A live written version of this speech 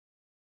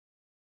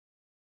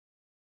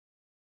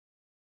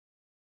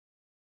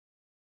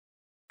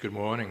Good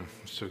morning.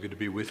 So good to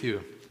be with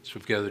you as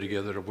we've gathered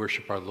together to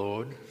worship our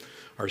Lord,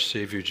 our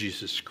Savior,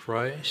 Jesus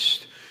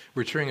Christ.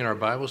 We're turning in our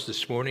Bibles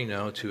this morning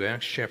now to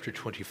Acts chapter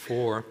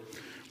 24.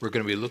 We're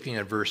going to be looking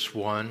at verse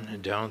 1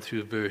 and down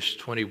through verse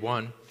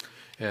 21.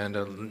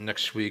 And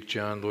next week,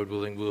 John, Lord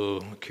willing,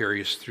 will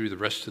carry us through the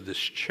rest of this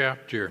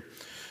chapter.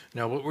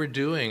 Now, what we're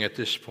doing at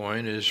this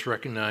point is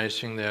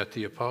recognizing that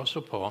the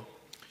Apostle Paul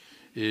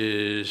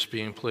is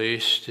being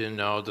placed in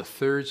now the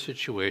third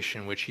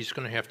situation in which he's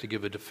going to have to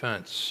give a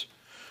defense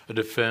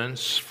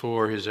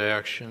for his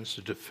actions,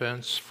 a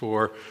defense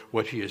for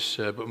what he has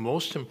said, but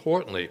most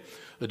importantly,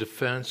 a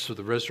defense of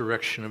the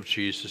resurrection of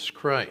Jesus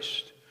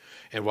Christ.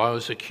 And while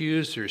his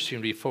accusers seem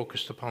to be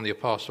focused upon the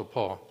Apostle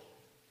Paul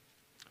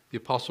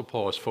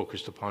is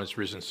focused upon his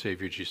risen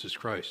Savior, Jesus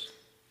Christ.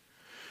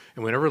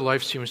 And whenever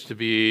life seems to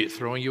be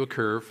throwing you a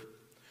curve,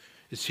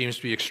 it seems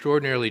to be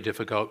extraordinarily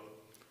difficult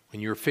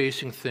when you're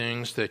facing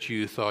things that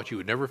you thought you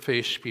would never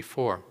face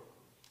before.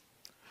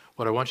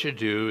 What I want you to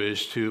do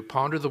is to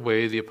ponder the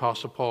way the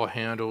Apostle Paul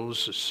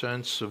handles a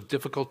sense of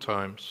difficult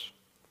times.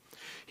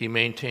 He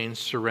maintains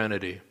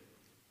serenity.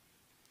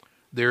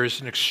 There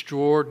is an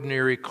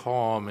extraordinary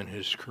calm in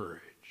his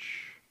courage.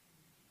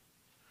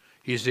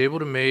 He is able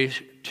to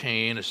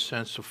maintain a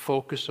sense of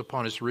focus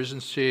upon his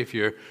risen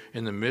Savior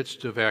in the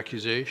midst of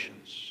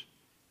accusations.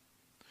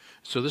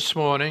 So this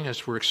morning,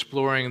 as we're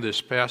exploring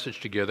this passage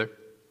together,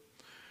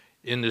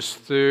 in this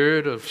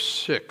third of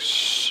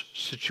 6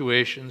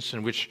 situations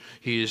in which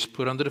he is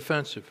put on the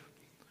defensive,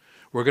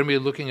 we're going to be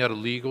looking at a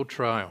legal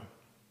trial.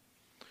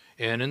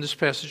 And in this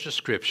passage of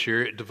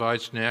Scripture, it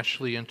divides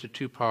naturally into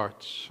 2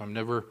 parts. I'm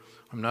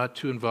not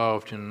too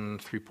involved in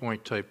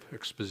 3-point type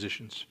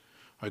expositions.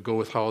 I go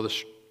with how the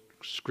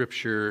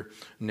Scripture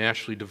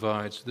naturally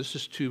divides. This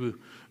is two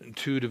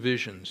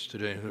divisions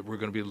today that we're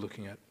going to be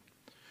looking at.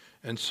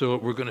 And so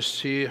we're going to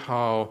see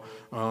how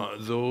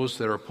those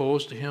that are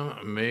opposed to him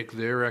make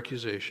their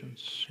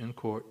accusations in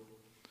court.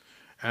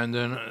 And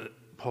then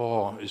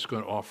Paul is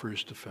going to offer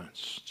his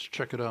defense. Let's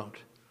check it out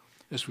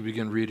as we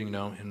begin reading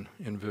now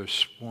in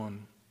verse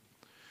 1.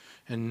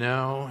 And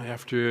now,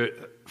 after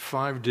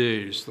 5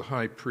 days, the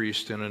high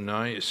priest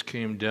Ananias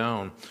came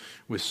down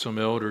with some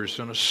elders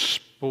and a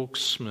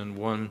spokesman,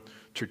 one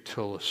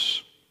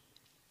Tertullus.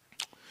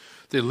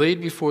 They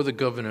laid before the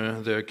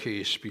governor their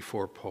case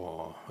before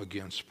Paul,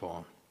 against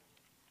Paul.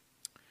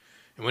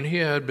 And when he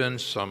had been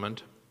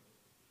summoned,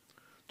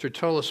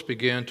 Tertullus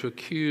began to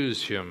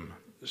accuse him,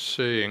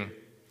 saying,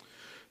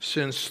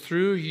 "Since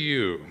through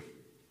you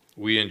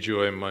we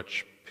enjoy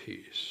much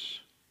peace,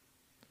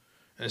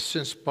 and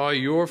since by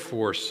your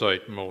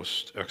foresight,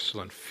 most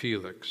excellent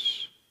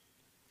Felix,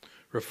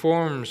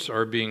 reforms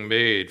are being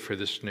made for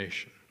this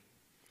nation,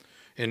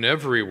 in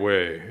every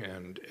way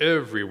and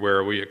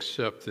everywhere we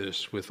accept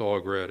this with all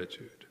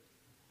gratitude.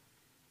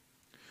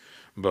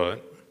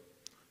 But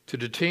to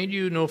detain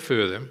you no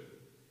further,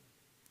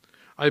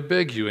 I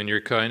beg you in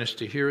your kindness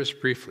to hear us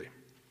briefly.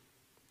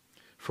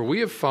 For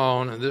we have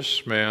found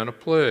this man a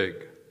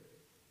plague,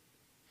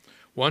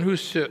 one who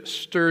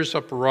stirs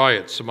up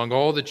riots among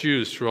all the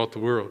Jews throughout the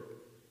world,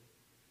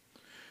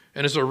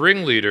 and is a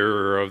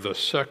ringleader of the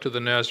sect of the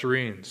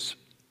Nazarenes.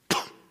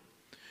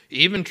 He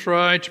even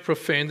tried to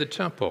profane the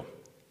temple,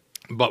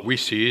 but we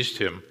seized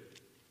him.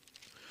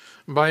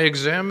 By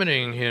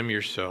examining him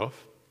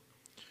yourself,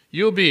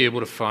 you'll be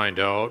able to find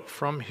out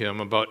from him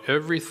about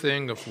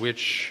everything of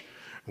which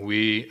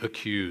we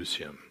accuse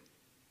him."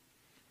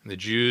 And the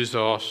Jews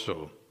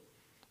also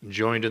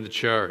joined in the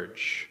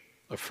charge,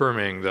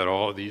 affirming that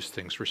all these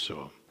things were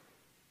so.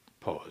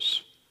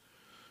 Pause.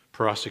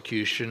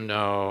 Prosecution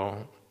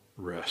now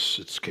rests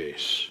its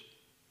case.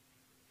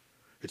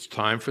 It's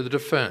time for the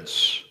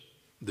defense.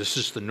 This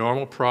is the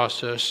normal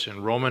process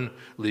in Roman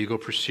legal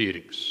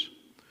proceedings.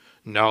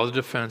 Now the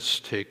defense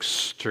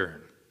takes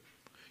turn.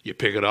 You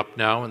pick it up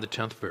now in the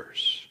 10th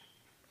verse.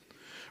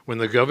 When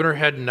the governor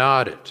had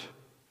nodded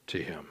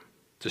to him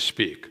to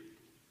speak,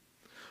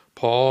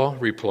 Paul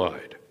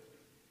replied,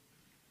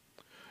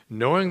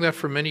 "Knowing that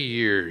for many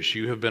years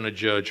you have been a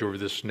judge over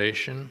this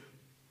nation,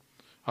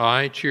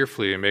 I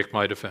cheerfully make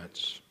my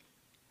defense.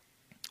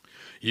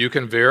 You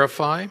can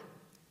verify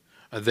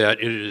that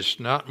it is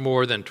not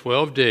more than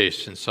 12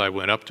 days since I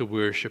went up to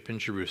worship in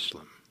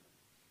Jerusalem.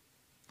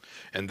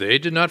 And they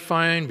did not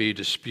find me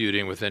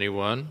disputing with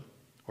anyone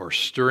or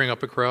stirring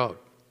up a crowd,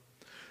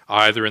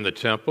 either in the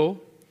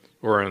temple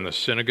or in the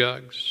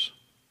synagogues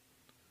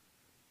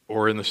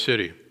or in the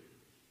city.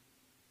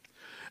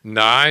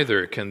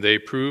 Neither can they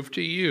prove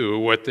to you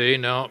what they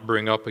now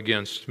bring up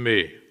against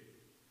me."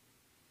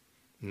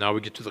 Now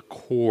we get to the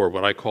core,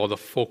 what I call the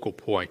focal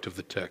point of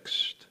the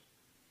text.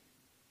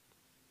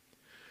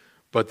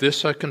 "But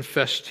this I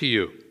confess to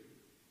you,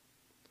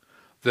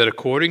 that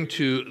according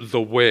to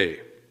the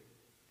way,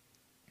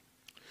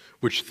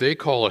 which they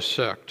call a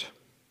sect,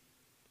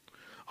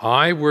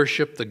 I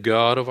worship the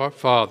God of our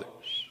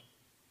fathers,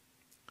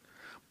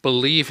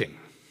 believing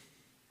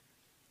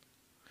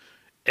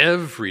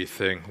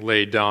everything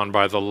laid down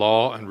by the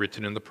law and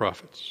written in the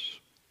prophets,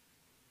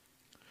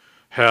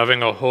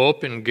 having a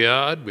hope in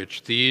God,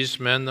 which these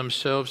men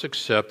themselves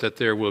accept, that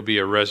there will be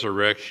a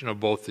resurrection of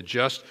both the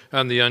just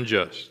and the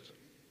unjust.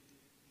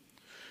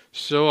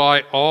 So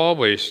I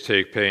always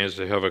take pains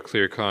to have a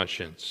clear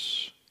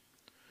conscience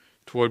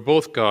toward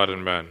both God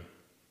and men.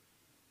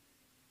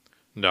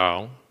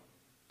 Now,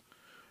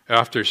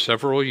 after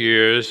several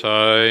years,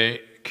 I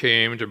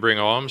came to bring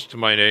alms to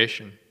my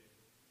nation,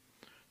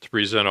 to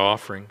present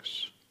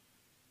offerings.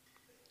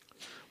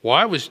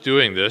 While I was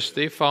doing this,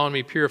 they found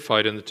me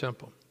purified in the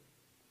temple,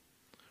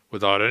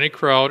 without any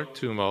crowd or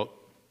tumult.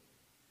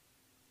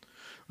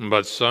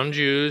 But some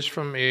Jews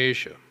from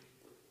Asia,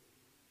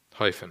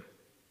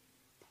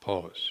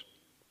 pause,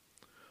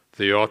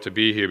 they ought to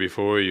be here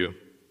before you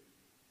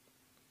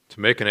to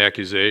make an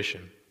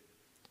accusation,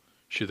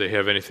 should they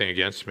have anything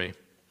against me.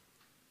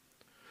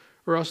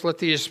 Or else let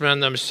these men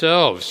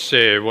themselves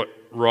say what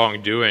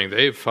wrongdoing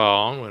they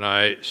found when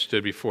I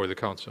stood before the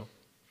council,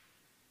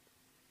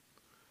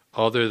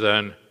 other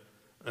than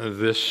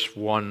this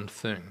one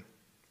thing,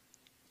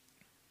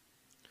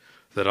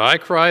 that I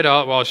cried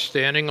out while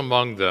standing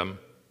among them,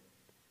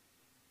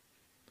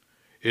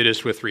 it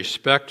is with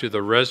respect to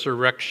the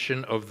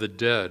resurrection of the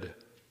dead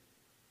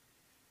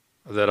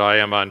that I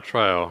am on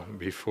trial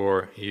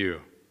before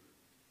you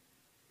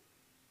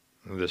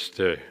this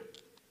day.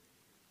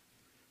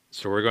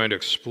 So we're going to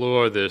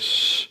explore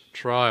this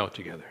trial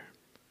together.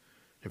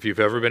 If you've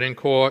ever been in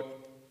court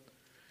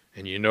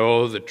and you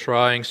know the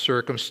trying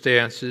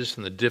circumstances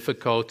and the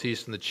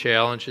difficulties and the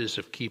challenges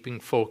of keeping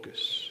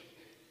focus,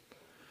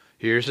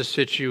 here's a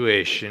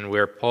situation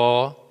where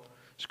Paul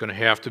is going to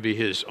have to be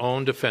his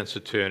own defense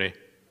attorney.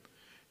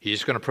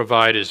 He's going to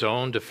provide his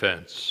own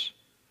defense.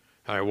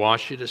 And I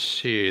want you to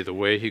see the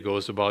way he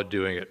goes about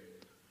doing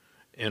it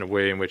in a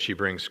way in which he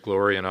brings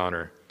glory and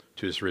honor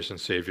to his risen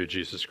Savior,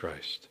 Jesus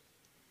Christ.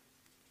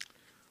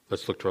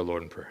 Let's look to our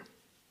Lord in prayer.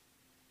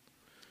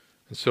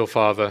 And so,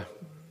 Father,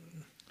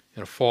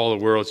 in a fallen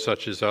world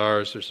such as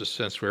ours, there's a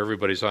sense where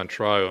everybody's on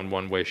trial in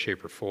one way,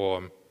 shape, or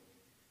form.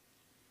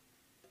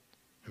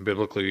 And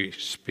biblically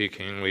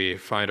speaking, we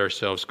find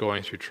ourselves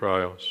going through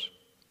trials.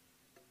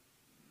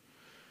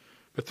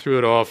 But through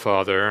it all,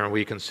 Father,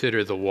 we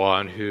consider the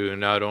one who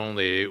not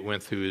only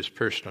went through his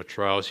personal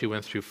trials, he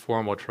went through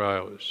formal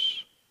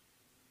trials.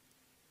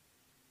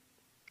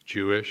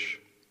 Jewish,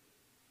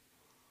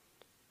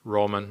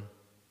 Roman,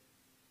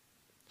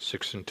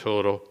 6 in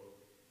total,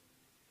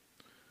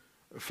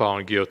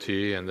 found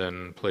guilty and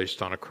then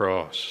placed on a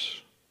cross.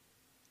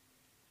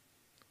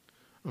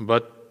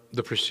 But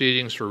the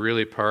proceedings were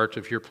really part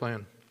of your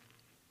plan.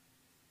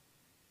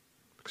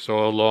 Because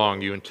all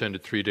along you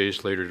intended 3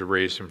 days later to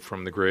raise him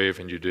from the grave,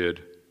 and you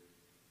did.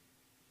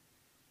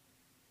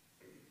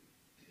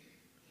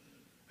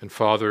 And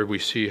Father, we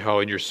see how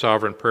in your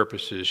sovereign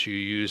purposes you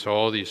use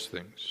all these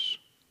things,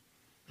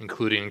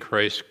 including in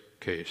Christ's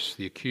case,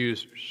 the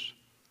accusers,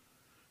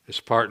 as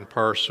part and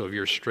parcel of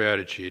your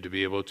strategy to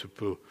be able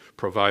to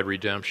provide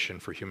redemption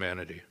for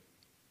humanity,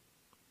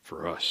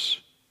 for us.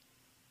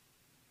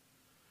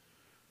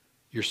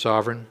 You're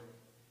sovereign,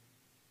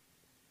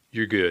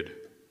 you're good,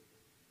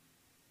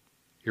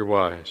 you're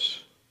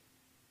wise.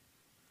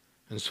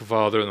 And so,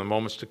 Father, in the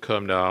moments to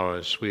come now,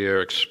 as we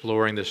are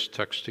exploring this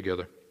text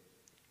together,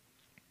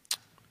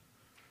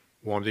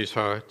 warm these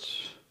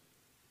hearts,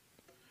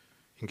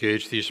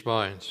 engage these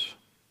minds,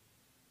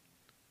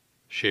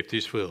 shape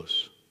these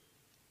wills.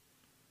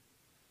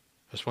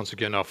 As once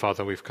again now,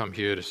 Father, we've come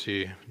here to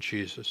see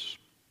Jesus,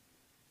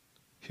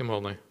 him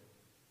only.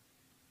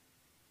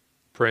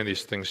 Praying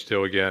these things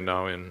still again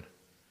now in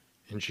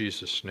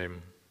Jesus'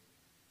 name.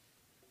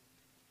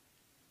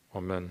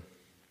 Amen.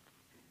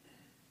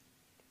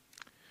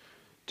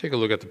 Take a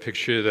look at the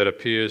picture that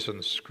appears on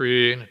the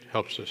screen. It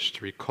helps us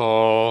to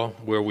recall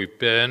where we've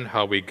been,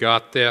 how we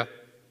got there.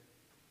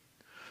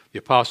 The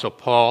Apostle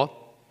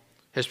Paul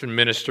has been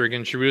ministering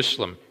in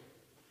Jerusalem,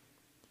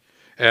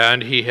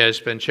 and he has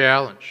been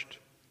challenged.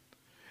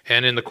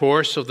 And in the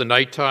course of the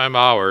nighttime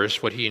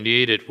hours, what he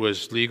needed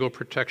was legal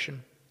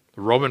protection,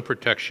 Roman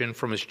protection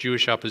from his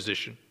Jewish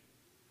opposition.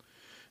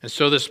 And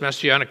so this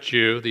Messianic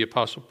Jew, the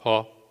Apostle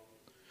Paul,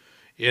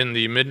 in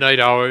the midnight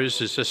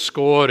hours is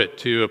escorted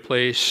to a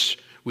place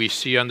we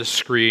see on the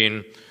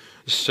screen,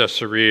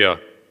 Caesarea.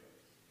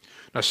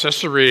 Now,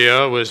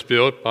 Caesarea was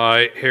built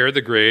by Herod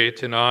the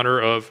Great in honor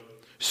of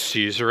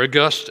Caesar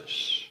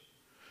Augustus.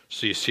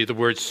 So you see the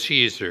word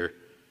Caesar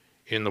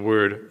in the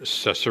word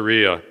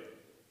Caesarea.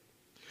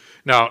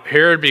 Now,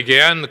 Herod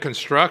began the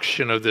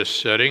construction of this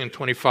setting in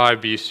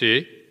 25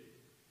 BC.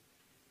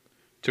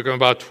 Took him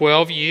about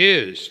 12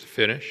 years to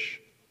finish.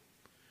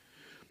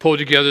 Pulled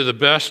together the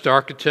best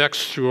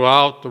architects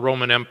throughout the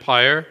Roman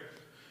Empire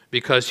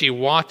because he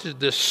wanted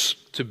this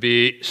to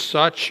be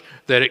such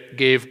that it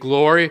gave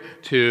glory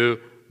to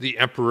the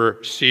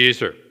Emperor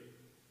Caesar.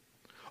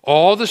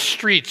 All the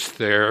streets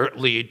there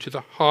lead to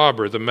the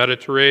harbor, the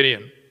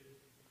Mediterranean.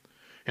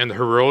 And the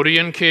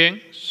Herodian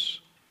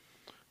kings,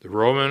 the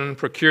Roman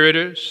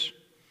procurators,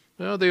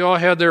 well, they all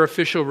had their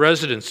official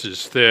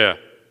residences there.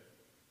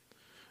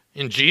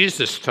 In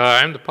Jesus'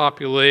 time, the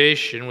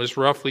population was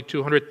roughly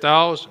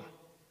 200,000,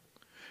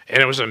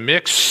 and it was a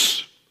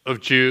mix of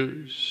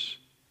Jews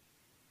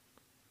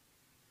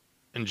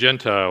and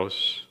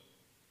Gentiles,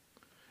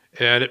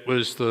 and it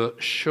was the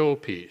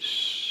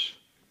showpiece,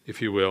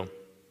 if you will,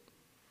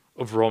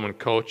 of Roman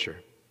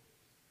culture.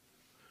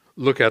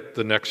 Look at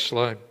the next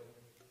slide.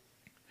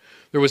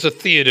 There was a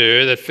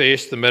theater that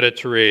faced the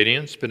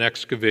Mediterranean. It's been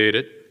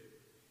excavated.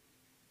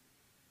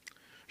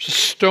 There's a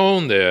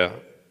stone there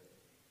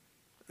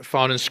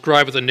found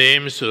inscribed with the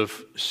names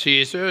of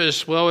Caesar,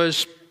 as well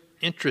as,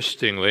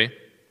 interestingly,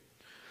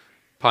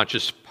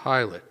 Pontius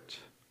Pilate.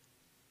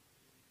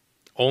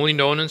 Only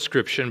known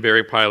inscription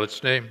bearing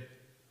Pilate's name.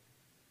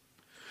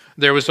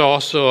 There was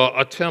also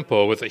a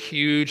temple with a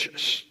huge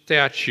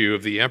statue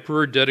of the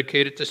emperor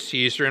dedicated to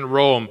Caesar in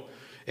Rome,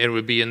 and it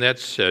would be in that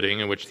setting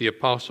in which the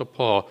Apostle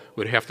Paul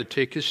would have to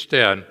take his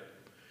stand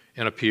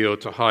and appeal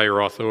to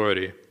higher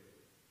authority,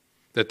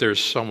 that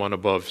there's someone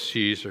above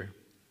Caesar.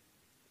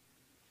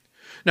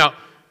 Now,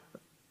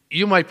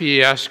 you might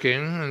be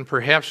asking, and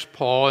perhaps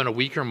Paul in a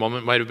weaker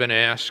moment might have been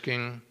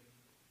asking,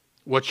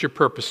 what's your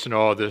purpose in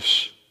all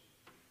this?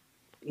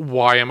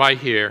 Why am I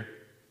here?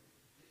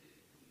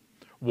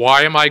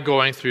 Why am I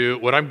going through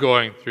what I'm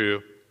going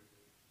through?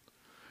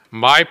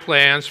 My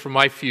plans for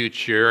my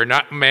future are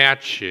not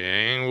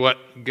matching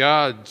what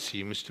God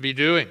seems to be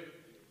doing.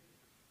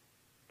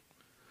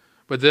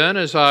 But then,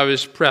 as I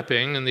was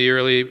prepping in the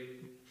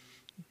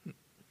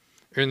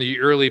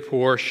early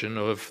portion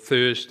of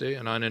Thursday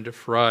and on into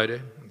Friday,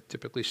 I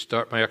typically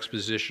start my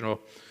expositional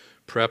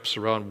preps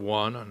around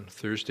 1 on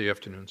Thursday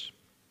afternoons.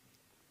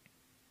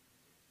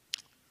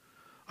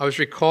 I was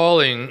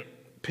recalling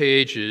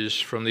pages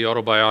from the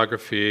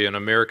autobiography An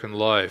American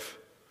Life,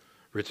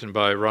 written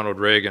by Ronald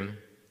Reagan,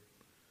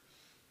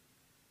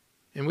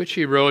 in which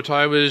he wrote,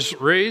 "I was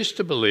raised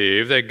to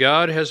believe that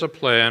God has a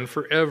plan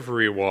for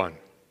everyone,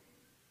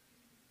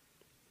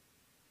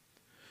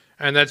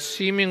 and that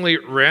seemingly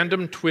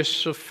random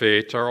twists of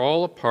fate are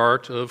all a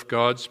part of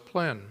God's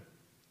plan."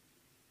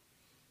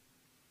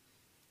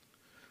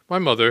 My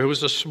mother, who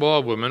was a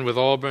small woman with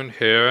auburn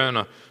hair and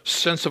a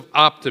sense of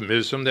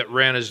optimism that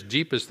ran as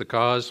deep as the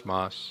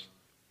cosmos,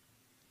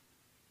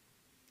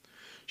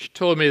 she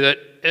told me that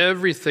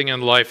everything in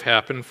life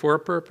happened for a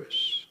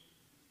purpose.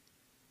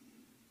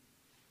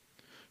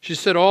 She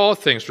said all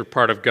things were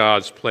part of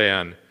God's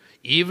plan,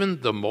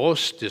 even the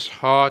most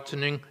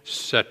disheartening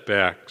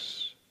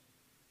setbacks.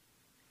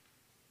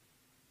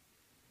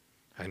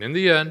 And in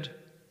the end,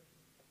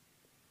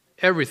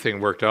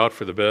 everything worked out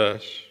for the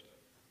best.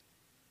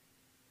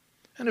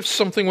 And if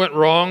something went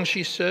wrong,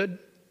 she said,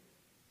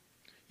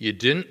 you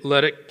didn't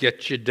let it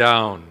get you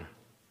down.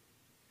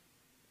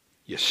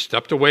 You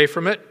stepped away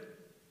from it.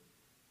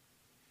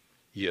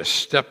 You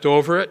stepped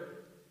over it.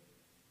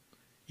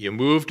 You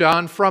moved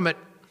on from it.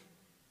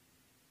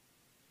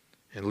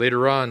 And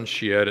later on,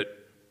 she added,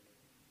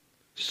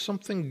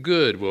 something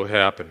good will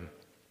happen.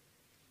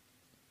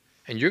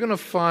 And you're going to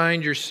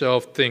find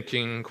yourself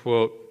thinking,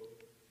 quote,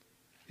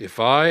 if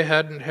I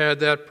hadn't had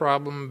that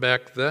problem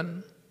back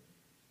then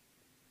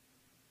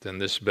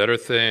this better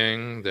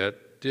thing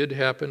that did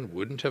happen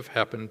wouldn't have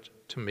happened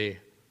to me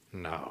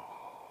now.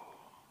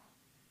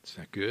 Isn't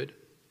that good?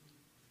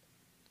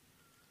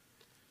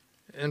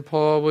 And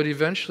Paul would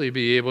eventually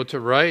be able to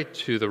write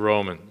to the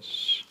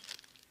Romans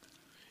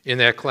in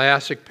that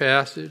classic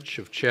passage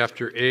of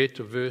chapter 8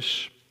 of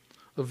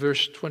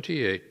verse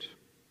 28.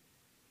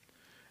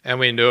 And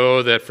we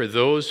know that for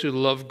those who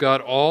love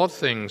God, all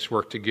things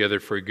work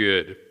together for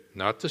good.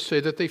 Not to say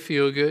that they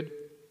feel good,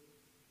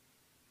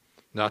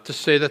 not to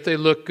say that they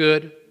look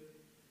good,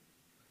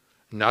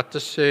 not to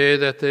say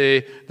that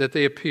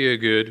they appear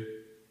good,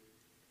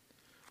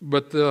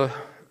 but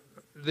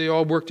they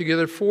all work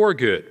together for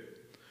good,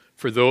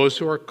 for those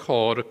who are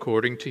called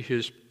according to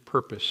his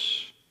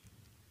purpose.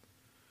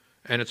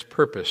 And it's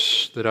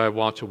purpose that I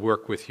want to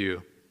work with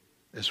you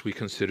as we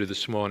consider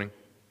this morning.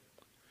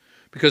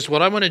 Because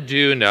what I want to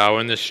do now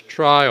in this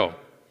trial,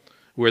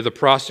 where the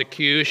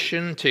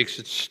prosecution takes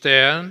its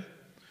stand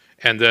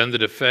and then the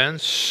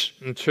defense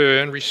in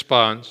turn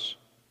responds,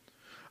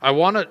 I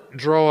want to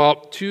draw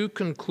out two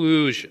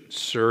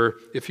conclusions, or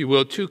if you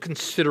will, two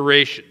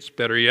considerations,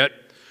 better yet,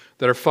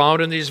 that are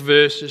found in these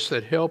verses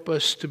that help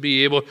us to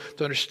be able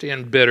to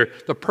understand better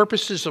the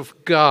purposes of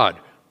God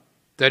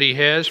that he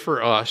has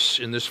for us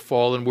in this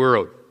fallen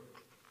world.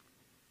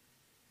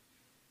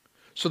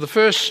 So the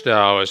first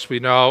now, as we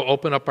now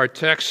open up our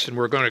text and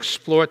we're going to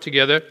explore it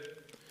together,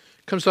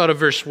 comes out of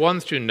verse 1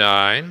 through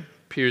 9,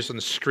 appears on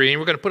the screen.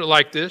 We're going to put it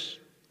like this.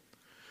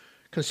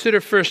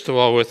 Consider first of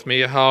all with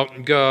me how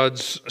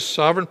God's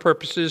sovereign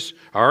purposes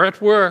are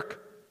at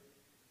work,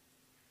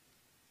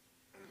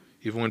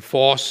 even when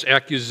false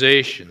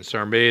accusations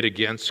are made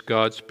against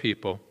God's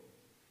people.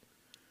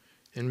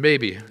 And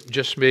maybe,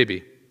 just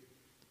maybe,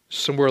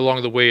 somewhere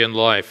along the way in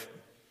life,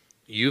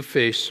 you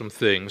faced some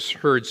things,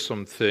 heard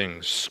some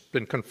things,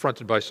 been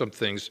confronted by some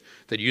things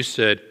that you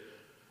said,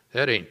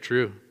 that ain't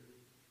true.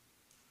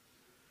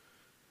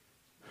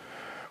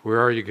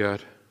 Where are you,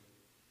 God?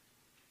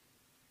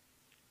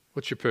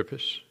 What's your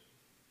purpose?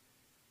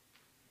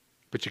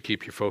 But you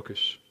keep your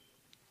focus.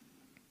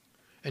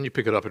 And you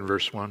pick it up in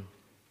verse 1.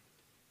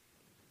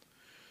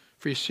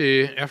 For you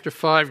see, after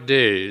 5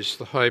 days,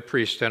 the high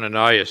priest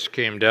Ananias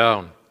came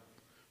down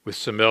with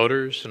some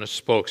elders and a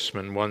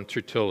spokesman, one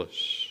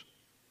Tertullus.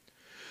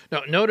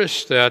 Now,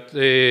 notice that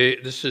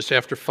this is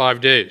after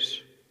 5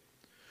 days.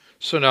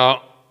 So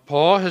now,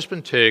 Paul has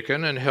been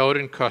taken and held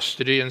in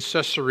custody in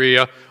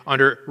Caesarea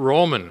under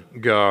Roman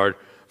guard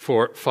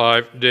for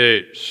 5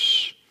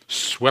 days,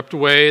 swept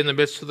away in the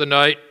midst of the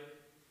night,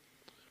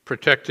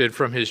 protected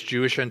from his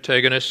Jewish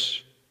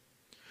antagonists.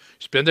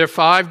 He's been there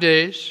 5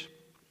 days.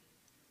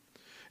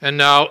 And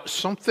now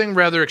something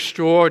rather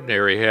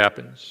extraordinary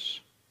happens.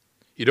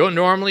 You don't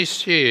normally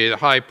see the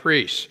high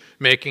priest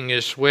making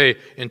his way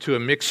into a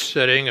mixed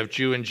setting of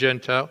Jew and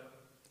Gentile.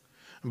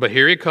 But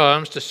here he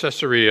comes to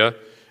Caesarea,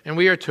 and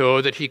we are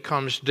told that he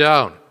comes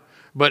down.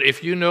 But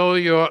if you know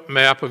your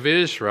map of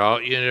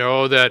Israel, you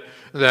know that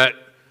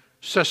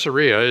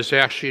Caesarea is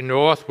actually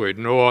northward,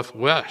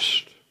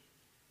 northwest.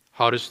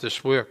 How does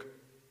this work?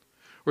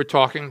 We're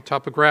talking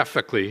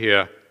topographically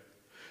here.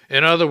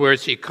 In other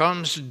words, he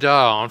comes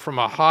down from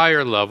a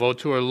higher level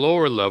to a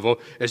lower level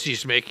as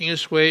he's making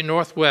his way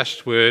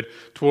northwestward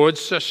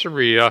towards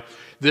Caesarea,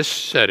 this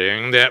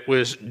setting that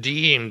was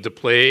deemed the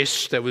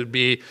place that would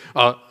be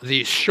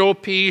the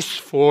showpiece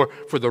for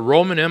the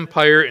Roman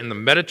Empire in the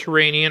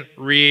Mediterranean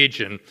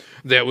region,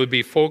 that would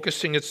be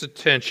focusing its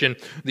attention,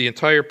 the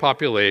entire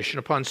population,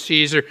 upon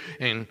Caesar.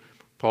 And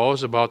Paul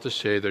is about to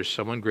say there's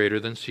someone greater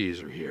than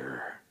Caesar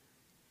here.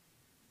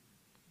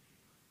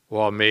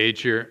 While a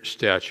major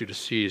statue to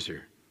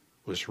Caesar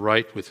was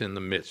right within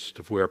the midst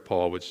of where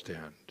Paul would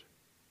stand.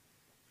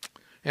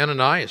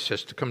 Ananias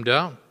has to come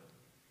down.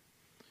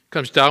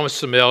 Comes down with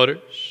some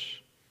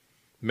elders,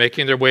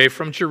 making their way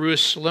from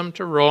Jerusalem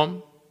to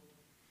Rome,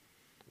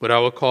 what I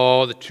will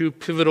call the two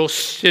pivotal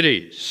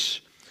cities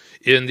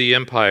in the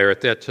empire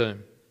at that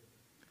time.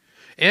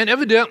 And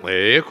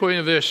evidently, according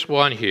to verse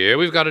 1 here,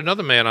 we've got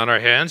another man on our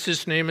hands.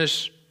 His name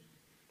is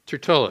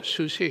Tertullus.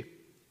 Who's he?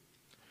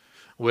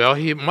 Well,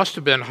 he must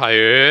have been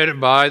hired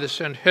by the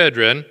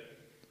Sanhedrin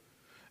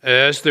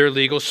as their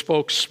legal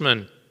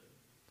spokesman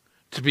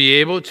to be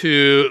able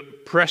to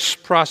press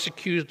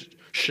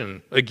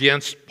prosecution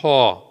against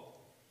Paul.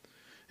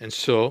 And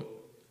so,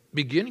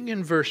 beginning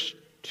in verse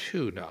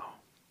 2 now,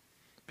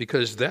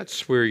 because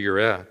that's where you're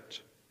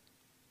at.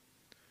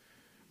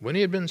 When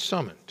he had been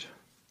summoned,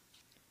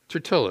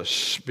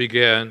 Tertullus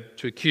began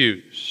to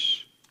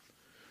accuse.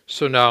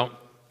 So now,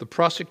 the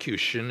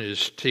prosecution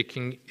is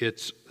taking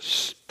its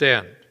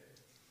stand.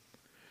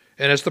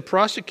 And as the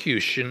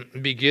prosecution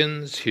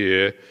begins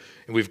here,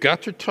 and we've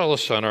got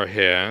Tertullus on our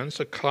hands,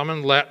 a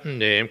common Latin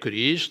name, could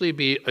easily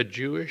be a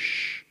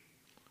Jewish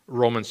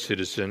Roman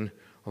citizen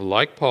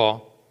like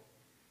Paul.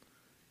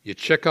 You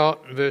check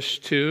out verse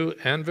 2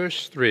 and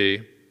verse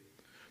 3.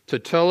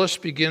 Tertullus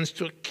begins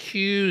to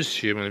accuse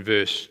him in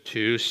verse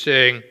 2,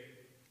 saying,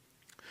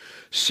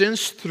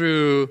 since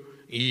through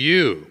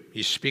you,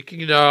 he's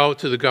speaking now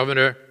to the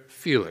governor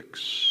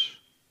Felix,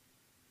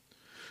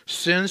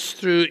 since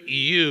through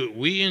you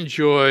we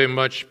enjoy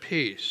much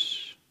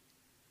peace,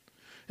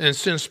 and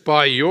since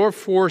by your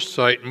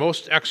foresight,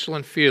 most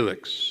excellent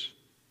Felix,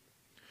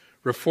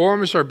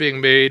 reforms are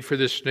being made for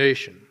this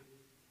nation.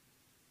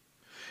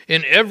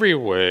 In every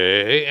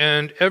way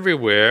and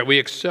everywhere, we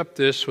accept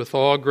this with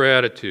all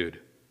gratitude.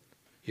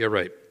 Yeah,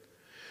 right.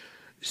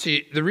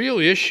 See, the real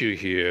issue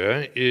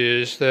here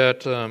is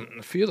that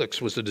Felix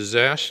was a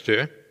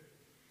disaster.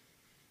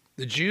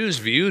 The Jews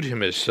viewed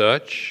him as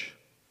such.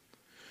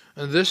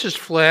 And this is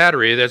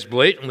flattery that's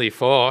blatantly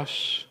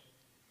false.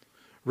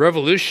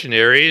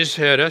 Revolutionaries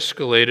had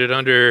escalated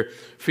under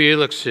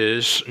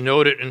Felix's,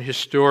 noted, and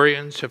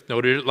historians have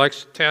noted it, like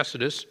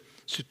Tacitus,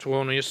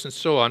 Suetonius, and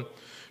so on.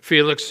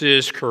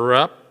 Felix's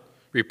corrupt,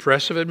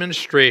 repressive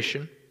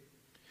administration,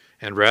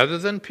 and rather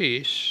than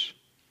peace,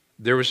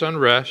 there was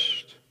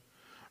unrest.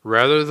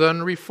 Rather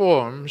than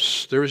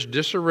reforms, there is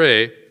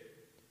disarray.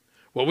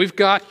 What we've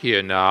got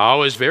here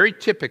now is very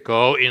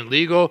typical in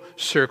legal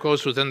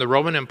circles within the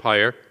Roman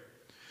Empire,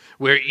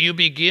 where you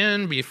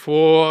begin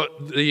before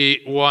the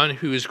one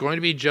who is going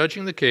to be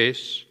judging the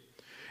case,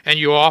 and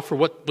you offer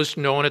what was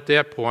known at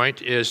that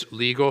point as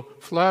legal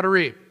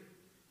flattery.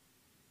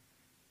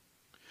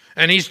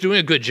 And he's doing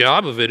a good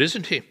job of it,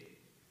 isn't he?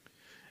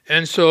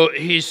 And so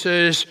he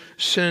says,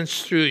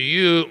 since through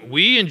you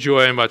we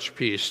enjoy much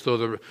peace,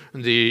 though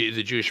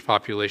the Jewish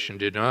population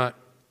did not.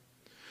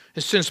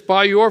 And since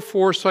by your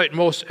foresight,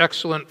 most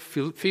excellent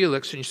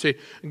Felix, and you say,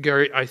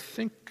 Gary, I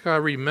think I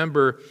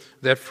remember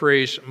that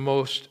phrase,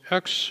 most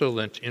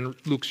excellent, in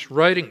Luke's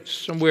writings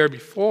somewhere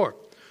before.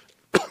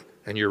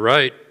 And you're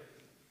right.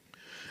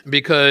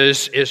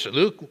 Because as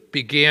Luke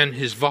began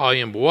his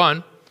volume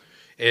 1,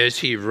 as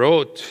he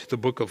wrote the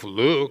book of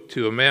Luke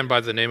to a man by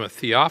the name of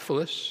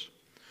Theophilus,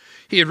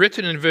 he had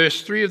written in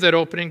verse 3 of that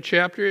opening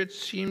chapter, it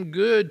seemed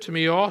good to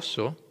me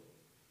also,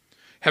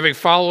 having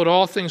followed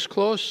all things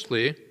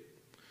closely,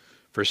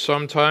 for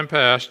some time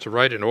past to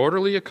write an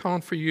orderly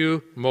account for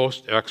you,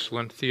 most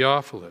excellent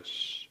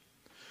Theophilus.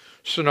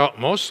 So now,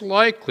 most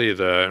likely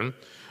then,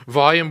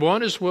 Volume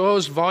 1 as well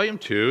as Volume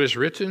 2 is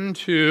written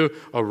to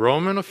a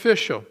Roman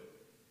official,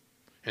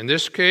 in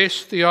this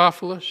case,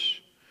 Theophilus.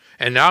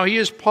 And now he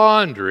is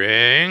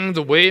pondering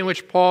the way in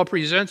which Paul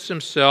presents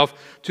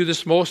himself to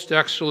this most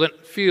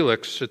excellent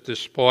Felix at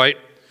this point.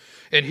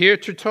 And here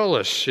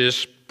Tertullus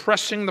is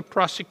pressing the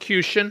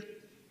prosecution.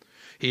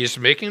 He is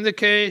making the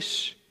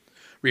case.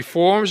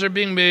 Reforms are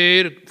being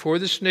made for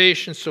this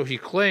nation, so he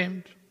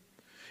claimed.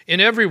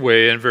 In every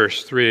way, in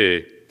verse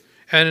 3,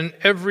 and in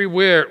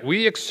everywhere,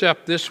 we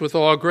accept this with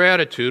all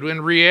gratitude. In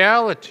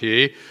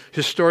reality,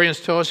 historians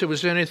tell us it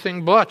was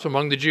anything but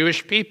among the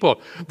Jewish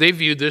people. They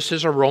viewed this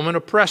as a Roman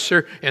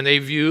oppressor, and they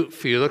view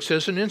Felix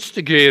as an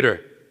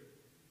instigator.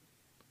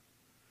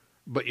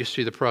 But you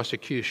see, the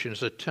prosecution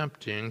is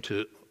attempting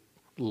to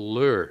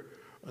lure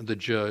the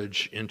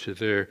judge into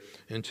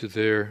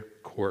their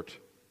court.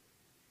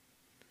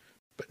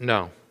 But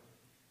now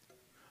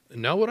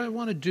what I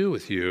want to do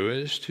with you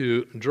is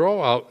to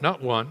draw out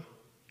not one,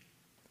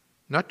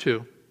 not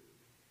two,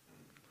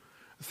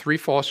 3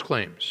 false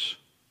claims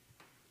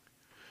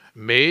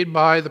made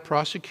by the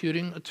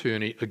prosecuting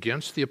attorney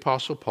against the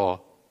Apostle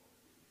Paul.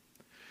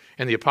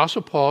 And the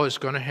Apostle Paul is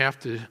going to have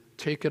to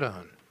take it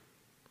on,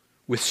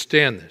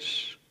 withstand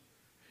this.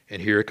 And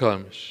here it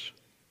comes.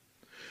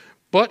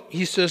 But,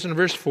 he says in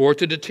verse 4,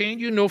 to detain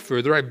you no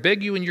further, I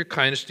beg you in your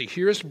kindness to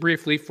hear us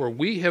briefly, for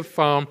we have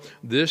found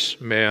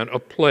this man a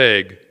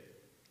plague,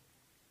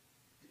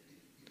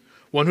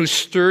 one who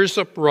stirs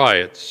up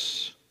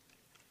riots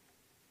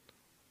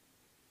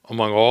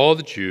among all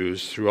the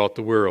Jews throughout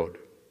the world.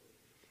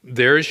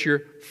 There's your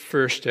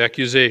first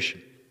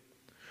accusation,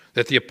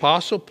 that the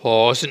Apostle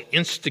Paul is an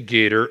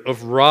instigator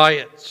of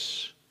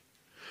riots.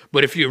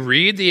 But if you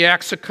read the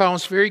Acts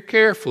accounts very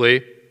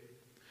carefully,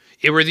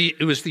 it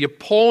was the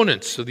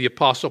opponents of the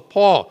Apostle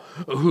Paul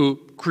who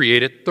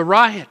created the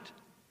riot.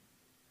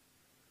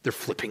 They're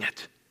flipping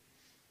it.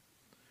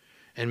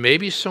 And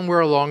maybe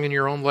somewhere along in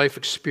your own life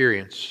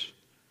experience,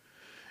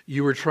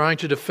 you were trying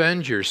to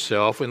defend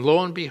yourself, and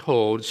lo and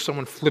behold,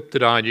 someone flipped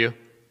it on you,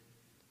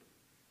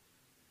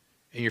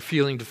 and you're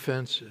feeling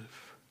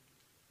defensive.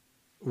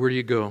 Where do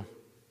you go?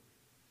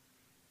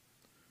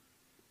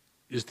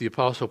 Is the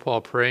Apostle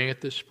Paul praying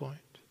at this point?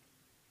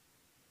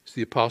 Is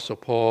the Apostle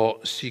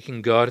Paul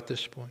seeking God at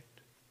this point?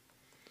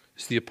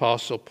 Is the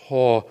Apostle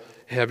Paul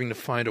having to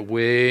find a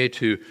way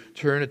to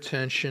turn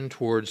attention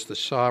towards the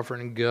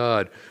sovereign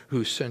God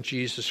who sent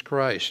Jesus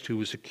Christ, who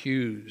was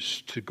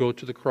accused to go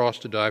to the cross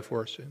to die for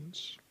our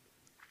sins?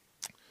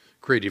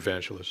 Great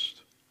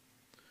evangelist.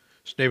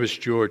 His name is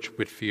George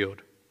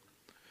Whitefield.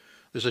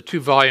 There's a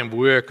 2-volume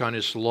work on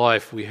his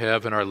life we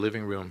have in our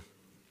living room.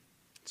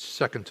 It's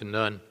second to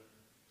none,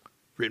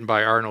 written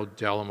by Arnold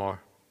Dallimore.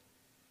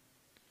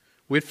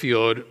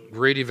 Whitefield,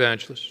 great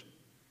evangelist.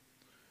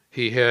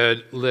 He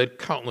had led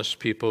countless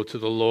people to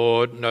the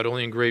Lord, not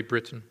only in Great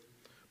Britain,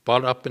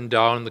 but up and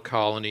down in the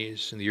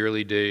colonies in the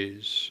early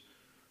days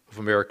of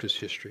America's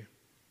history.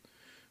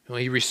 And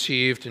he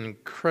received an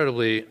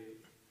incredibly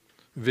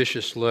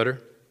vicious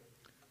letter,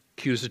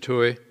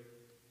 accusatory.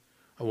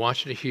 I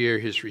want you to hear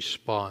his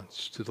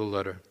response to the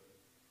letter.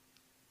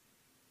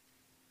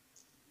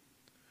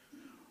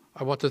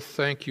 I want to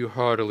thank you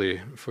heartily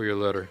for your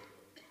letter.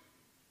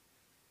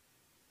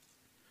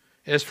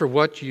 As for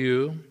what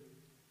you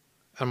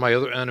and my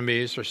other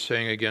enemies are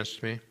saying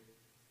against me,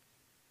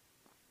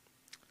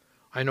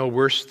 I know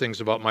worse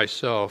things about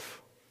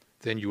myself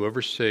than you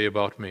ever say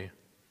about me.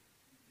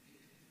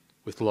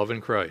 With love in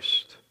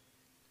Christ,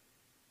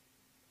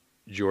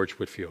 George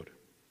Whitefield.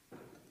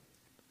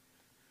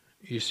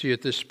 You see,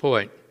 at this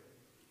point,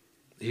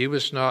 he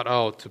was not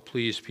out to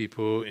please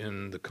people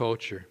in the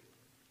culture.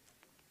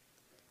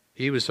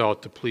 He was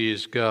out to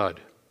please God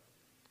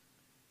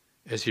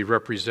as he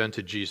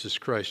represented Jesus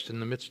Christ in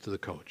the midst of the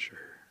culture.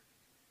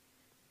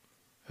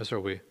 As are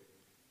we.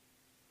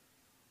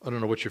 I don't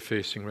know what you're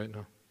facing right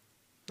now.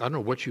 I don't know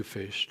what you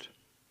faced.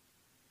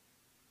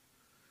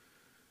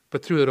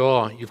 But through it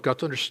all, you've got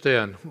to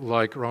understand,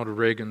 like Ronald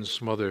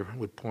Reagan's mother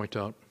would point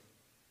out,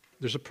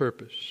 there's a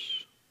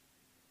purpose.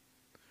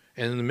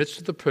 And in the midst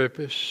of the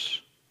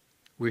purpose,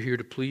 we're here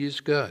to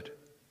please God,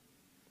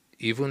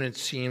 even when it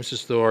seems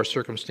as though our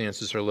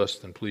circumstances are less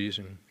than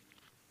pleasing.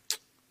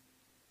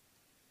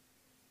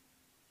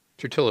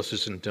 Tertullus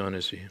isn't done,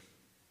 is he?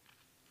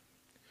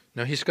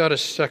 Now he's got a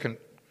second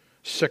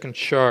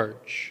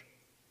charge,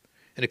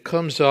 and it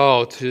comes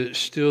out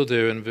still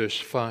there in verse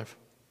 5.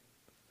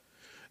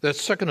 That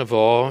second of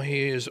all,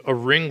 he is a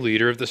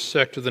ringleader of the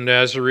sect of the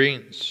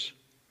Nazarenes.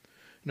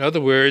 In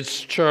other words,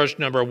 charge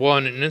number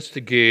 1, an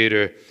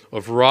instigator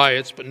of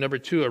riots, but number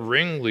 2, a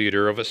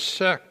ringleader of a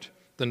sect,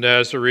 the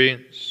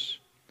Nazarenes.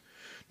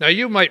 Now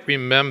you might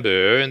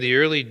remember in the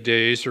early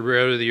days, or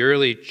rather the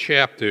early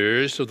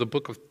chapters of the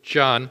book of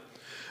John,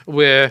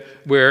 where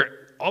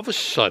all of a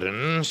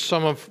sudden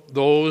some of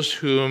those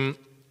whom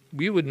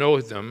we would know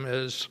them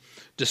as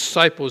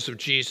disciples of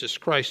Jesus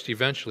Christ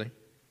eventually,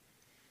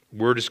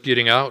 word is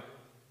getting out.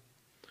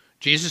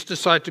 Jesus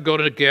decided to go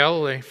to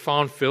Galilee,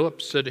 found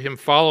Philip, said to him,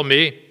 "Follow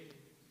me."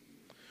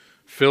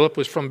 Philip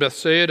was from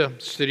Bethsaida,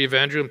 city of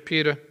Andrew and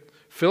Peter.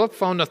 Philip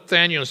found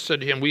Nathanael and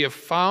said to him, "We have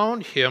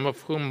found him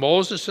of whom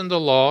Moses in the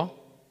law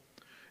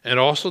and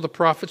also the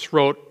prophets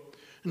wrote,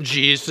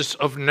 Jesus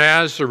of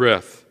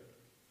Nazareth,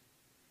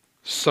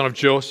 son of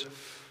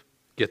Joseph."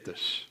 Get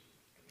this.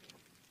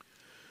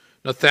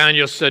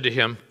 Nathanael said to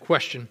him,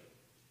 question,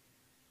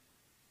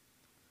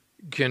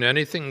 "Can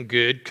anything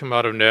good come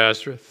out of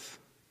Nazareth?"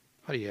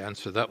 How do you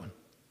answer that one?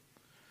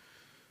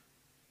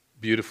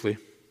 Beautifully.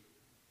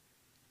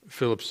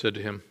 Philip said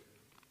to him,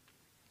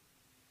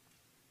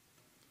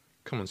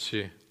 "Come and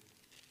see."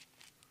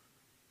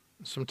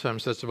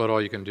 Sometimes that's about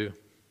all you can do.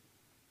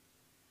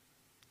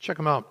 Check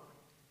him out.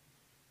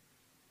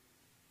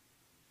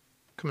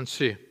 Come and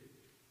see.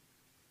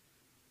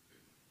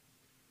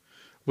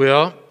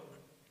 Well,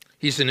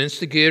 he's an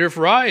instigator of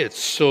riots,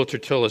 so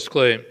Tertullus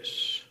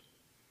claims.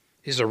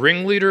 He's a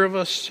ringleader of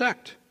a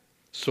sect,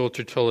 so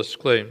Tertullus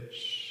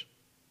claims.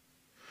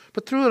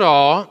 But through it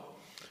all,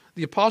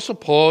 the Apostle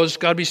Paul has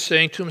got to be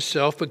saying to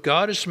himself, but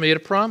God has made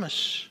a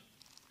promise.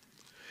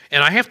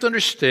 And I have to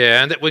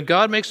understand that when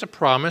God makes a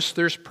promise,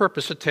 there's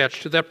purpose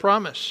attached to that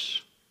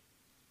promise.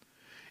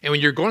 And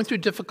when you're going through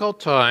difficult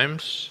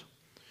times,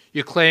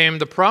 you claim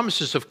the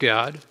promises of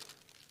God,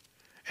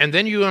 and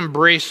then you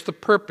embrace the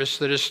purpose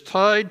that is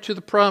tied to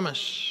the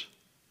promise.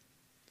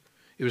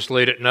 It was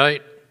late at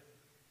night.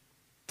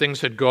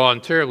 Things had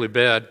gone terribly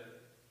bad.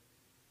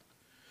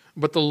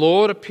 But the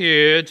Lord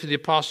appeared to the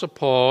Apostle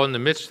Paul in the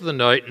midst of the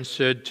night and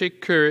said,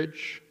 "Take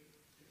courage,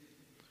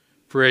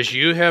 for as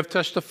you have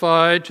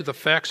testified to the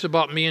facts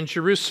about me in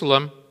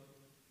Jerusalem,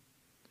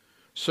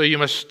 so you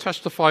must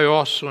testify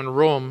also in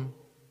Rome."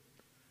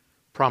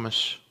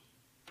 Promise.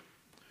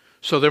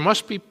 So there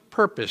must be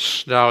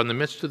purpose now in the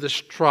midst of this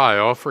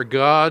trial for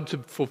God to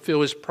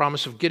fulfill his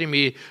promise of getting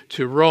me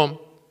to Rome.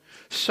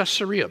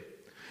 Caesarea.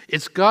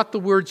 It's got the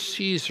word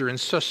Caesar in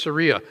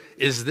Caesarea.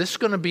 Is this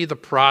going to be the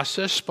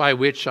process by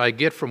which I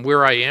get from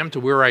where I am to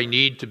where I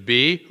need to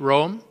be,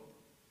 Rome?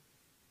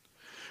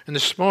 And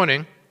this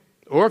morning,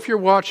 or if you're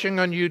watching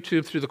on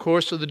YouTube through the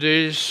course of the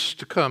days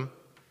to come,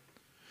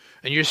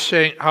 and you're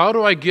saying, how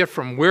do I get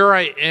from where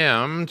I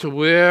am to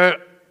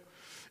where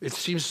it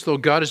seems as though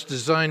God has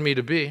designed me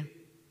to be?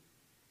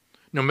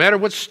 No matter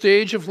what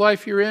stage of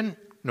life you're in,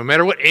 no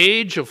matter what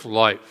age of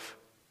life,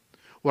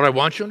 what I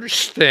want you to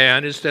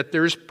understand is that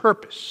there is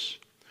purpose,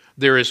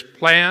 there is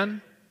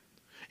plan,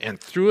 and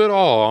through it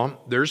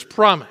all, there's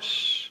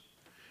promise.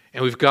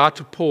 And we've got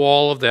to pull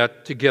all of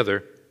that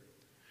together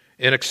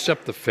and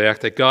accept the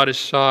fact that God is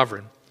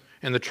sovereign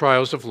and the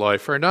trials of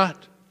life are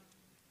not.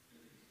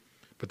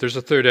 But there's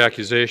a third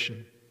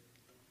accusation.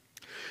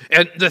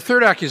 And the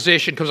third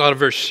accusation comes out of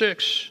verse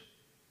 6.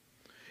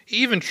 He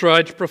even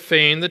tried to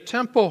profane the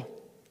temple.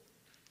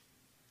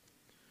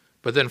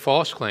 But then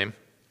false claim,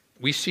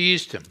 we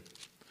seized him.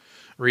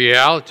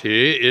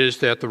 Reality is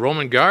that the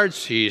Roman guards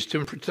seized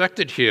him,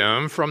 protected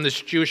him from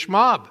this Jewish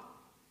mob.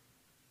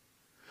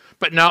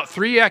 But now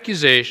 3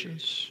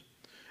 accusations,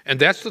 and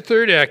that's the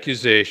third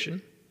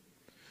accusation.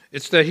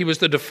 It's that he was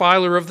the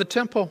defiler of the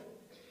temple.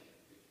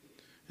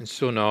 And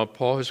so now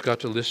Paul has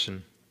got to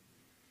listen.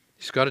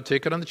 He's got to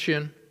take it on the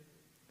chin.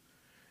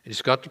 And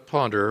he's got to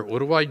ponder, what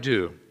do I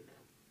do?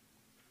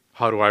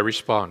 How do I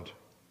respond?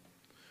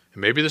 And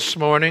maybe this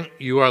morning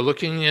you are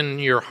looking in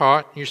your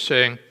heart and you're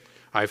saying,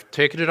 I've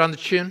taken it on the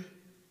chin.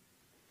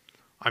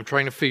 I'm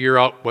trying to figure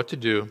out what to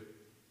do.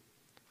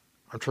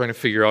 I'm trying to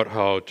figure out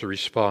how to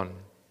respond.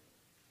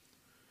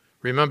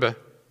 Remember,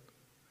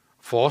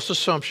 false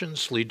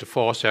assumptions lead to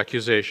false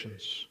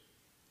accusations.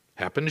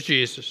 Happened to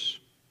Jesus.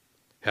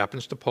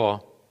 Happens to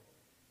Paul.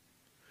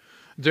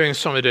 During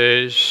summer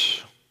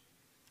days,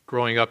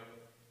 growing up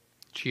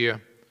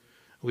here,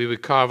 we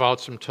would carve out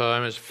some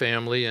time as a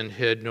family and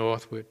head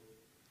northward.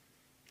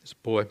 As a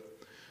boy,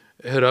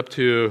 head up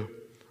to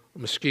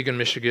Muskegon,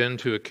 Michigan,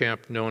 to a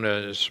camp known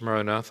as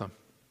Maranatha.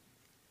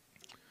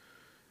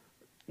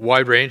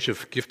 Wide range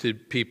of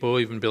gifted people,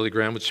 even Billy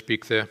Graham would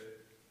speak there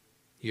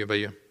year by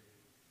year.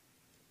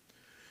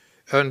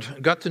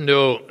 And got to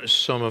know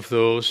some of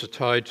those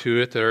tied to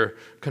it that are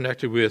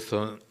connected with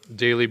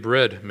Daily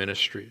Bread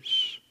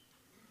ministries,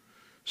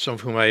 some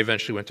of whom I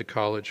eventually went to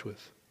college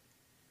with.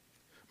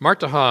 Mark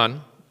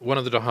DeHaan, one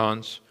of the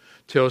DeHaans,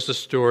 tells the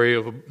story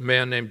of a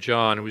man named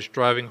John who was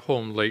driving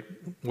home late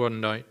one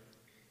night,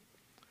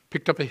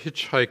 picked up a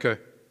hitchhiker.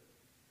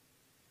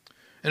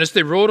 And as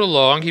they rode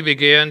along, he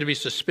began to be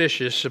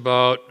suspicious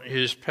about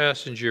his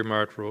passenger,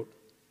 Mark wrote.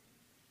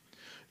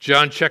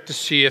 John checked to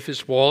see if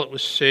his wallet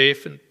was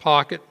safe in the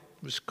pocket.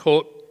 His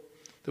coat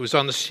that was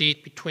on the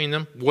seat between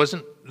them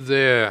wasn't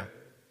there.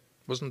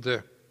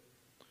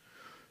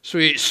 So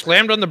he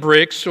slammed on the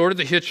brakes, ordered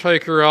the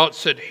hitchhiker out,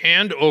 said,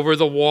 "Hand over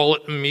the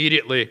wallet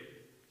immediately."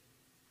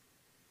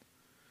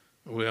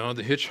 Well,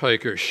 the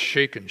hitchhiker,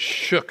 shaken,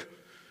 shook,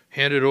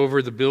 handed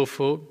over the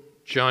billfold.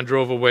 John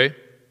drove away.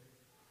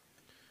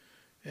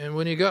 And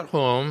when he got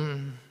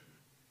home,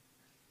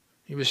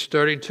 he was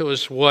starting to tell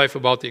his wife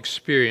about the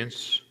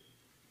experience.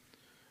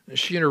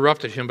 She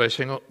interrupted him by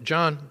saying, "Oh,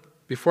 John,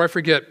 before I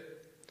forget,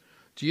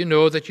 do you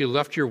know that you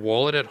left your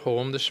wallet at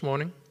home this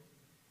morning?"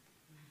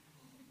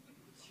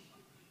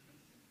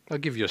 I'll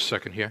give you a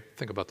second here.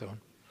 Think about that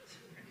one.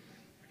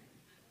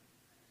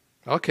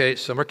 Okay,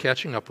 some are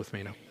catching up with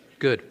me now.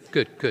 Good.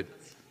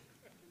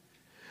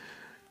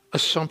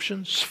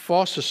 Assumptions,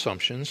 false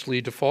assumptions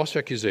lead to false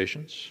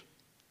accusations.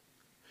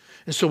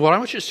 And so what I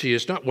want you to see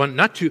is not one,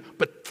 not two,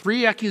 but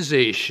three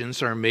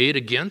accusations are made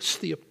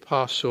against the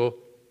Apostle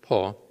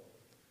Paul.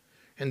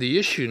 And the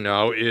issue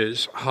now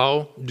is,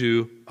 how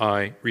do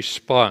I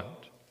respond?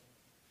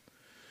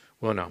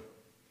 Well, now,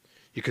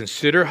 you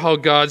consider how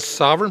God's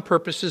sovereign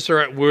purposes are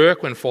at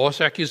work when false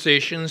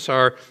accusations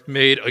are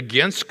made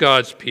against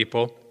God's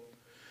people.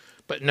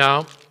 But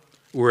now,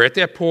 we're at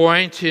that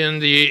point in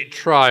the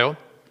trial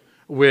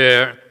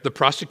where the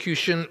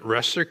prosecution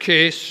rests their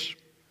case,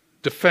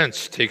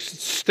 defense takes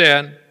its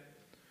stand.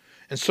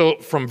 And so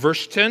from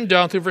verse 10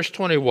 down through verse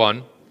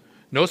 21,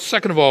 note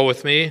second of all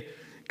with me,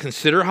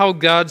 consider how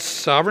God's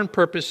sovereign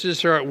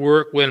purposes are at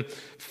work when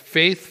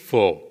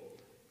faithful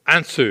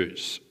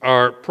answers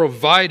are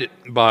provided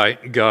by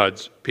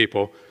God's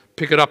people.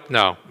 Pick it up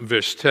now,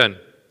 verse 10.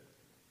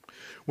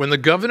 When the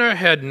governor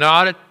had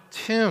nodded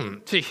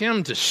to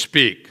him to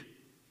speak,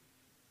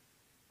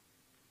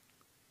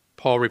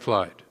 Paul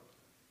replied.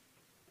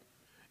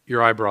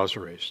 Your eyebrows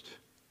are raised.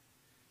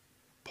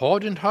 Paul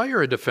didn't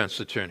hire a defense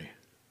attorney.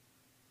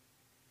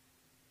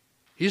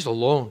 He's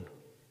alone.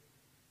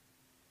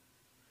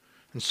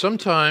 And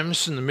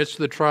sometimes in the midst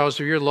of the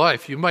trials of your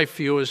life, you might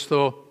feel as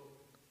though,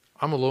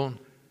 I'm alone.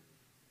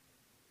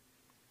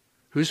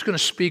 Who's going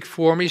to speak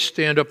for me,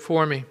 stand up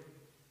for me?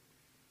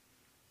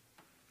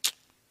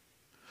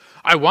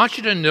 I want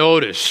you to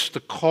notice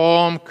the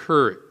calm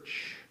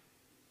courage.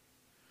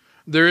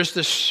 There is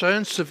this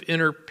sense of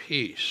inner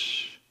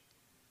peace.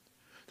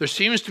 There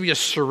seems to be a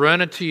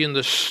serenity in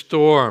the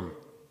storm.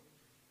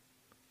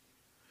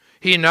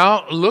 He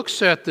now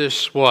looks at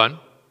this one,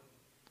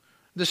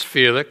 this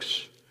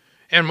Felix,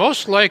 and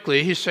most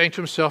likely he's saying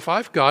to himself,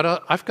 I've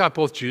got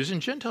both Jews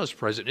and Gentiles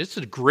present. It's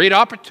a great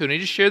opportunity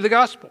to share the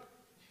gospel.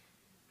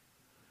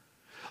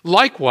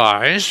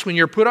 Likewise, when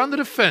you're put on the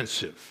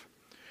defensive,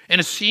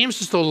 and it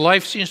seems as though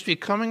life seems to be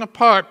coming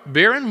apart,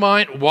 bear in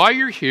mind why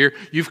you're here.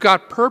 You've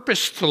got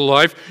purpose to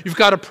life. You've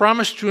got a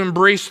promise to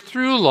embrace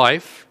through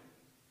life.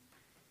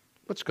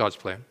 What's God's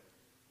plan?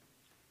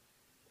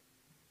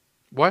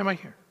 Why am I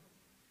here?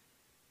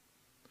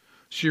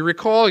 So you're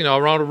recalling now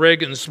Ronald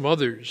Reagan's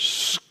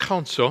mother's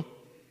counsel.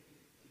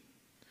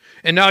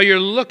 And now you're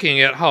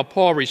looking at how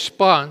Paul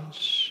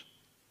responds.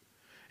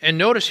 And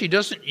notice he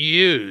doesn't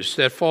use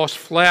that false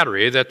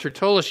flattery that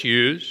Tertullus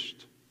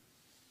used.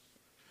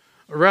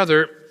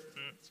 Rather,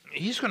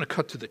 he's going to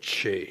cut to the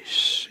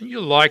chase. And you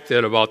like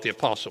that about the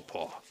Apostle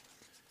Paul.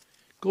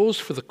 Goes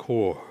for the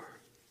core.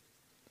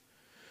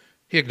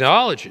 He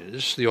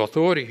acknowledges the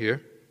authority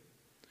here,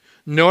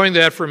 knowing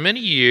that for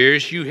many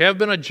years you have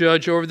been a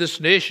judge over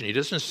this nation. He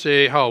doesn't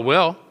say how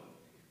well.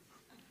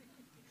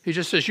 He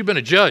just says you've been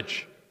a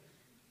judge.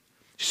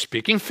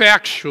 Speaking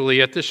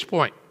factually at this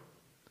point.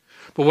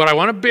 But what I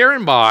want to bear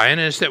in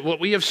mind is that what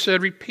we have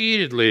said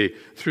repeatedly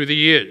through the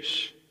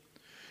years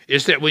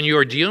is that when you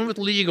are dealing with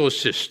legal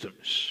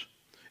systems,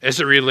 as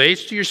it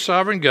relates to your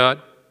sovereign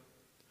God,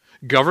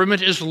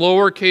 government is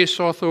lowercase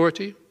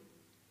authority,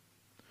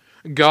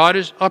 God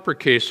is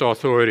uppercase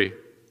authority.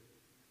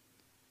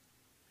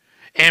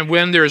 And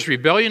when there is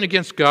rebellion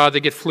against God, they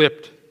get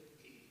flipped.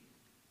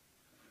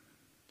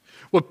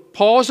 What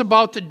Paul is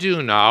about to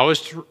do now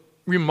is to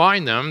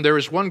remind them there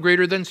is one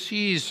greater than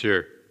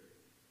Caesar,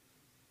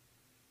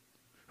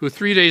 who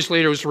 3 days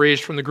later was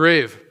raised from the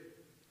grave.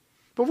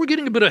 But we're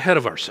getting a bit ahead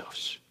of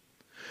ourselves.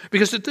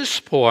 Because at this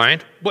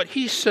point, what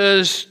he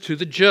says to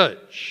the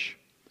judge,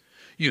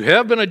 you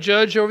have been a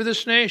judge over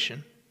this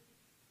nation.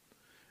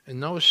 And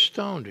now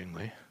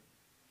astoundingly,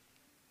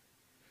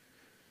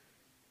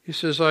 he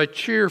says, I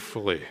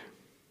cheerfully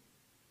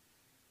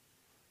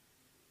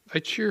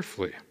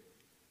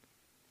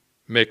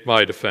make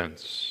my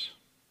defense.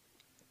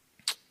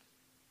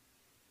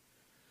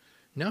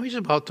 Now he's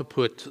about to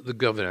put the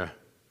governor,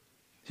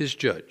 his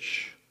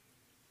judge,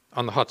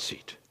 on the hot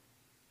seat.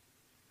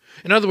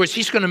 In other words,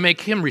 he's going to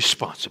make him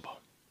responsible.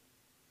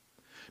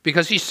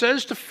 Because he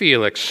says to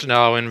Felix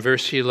now in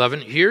verse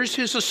 11, here's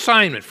his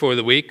assignment for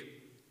the week.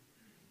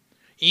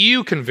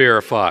 You can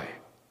verify.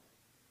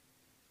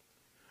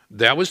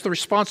 That was the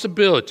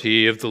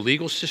responsibility of the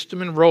legal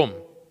system in Rome.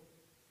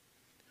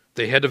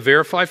 They had to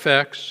verify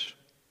facts.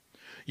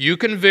 You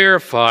can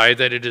verify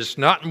that it is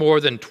not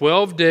more than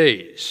 12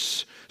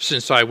 days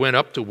since I went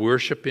up to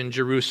worship in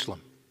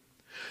Jerusalem.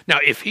 Now,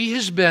 if he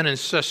has been in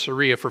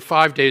Caesarea for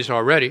 5 days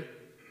already,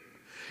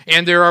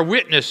 and there are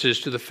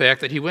witnesses to the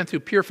fact that he went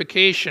through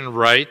purification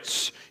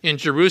rites in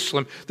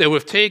Jerusalem that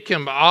would take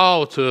him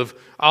out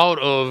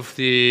of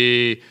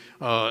the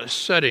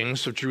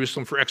settings of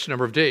Jerusalem for X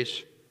number of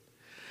days,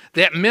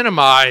 that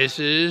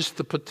minimizes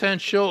the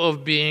potential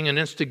of being an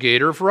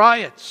instigator of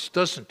riots,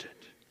 doesn't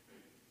it?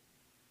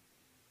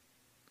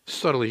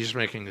 Subtly, he's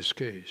making this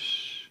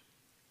case.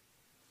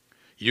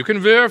 You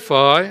can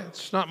verify.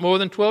 It's not more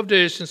than 12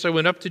 days since I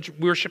went up to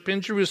worship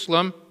in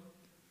Jerusalem.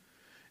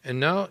 And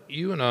now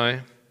you and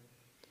I,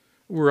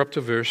 we're up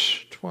to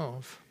verse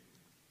 12.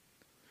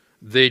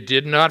 They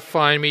did not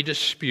find me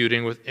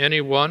disputing with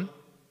anyone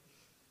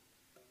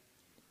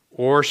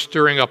or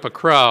stirring up a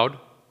crowd,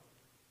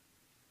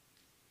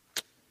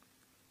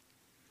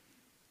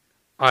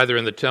 either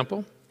in the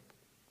temple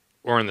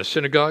or in the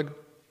synagogue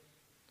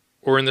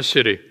or in the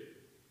city.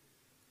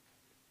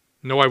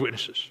 No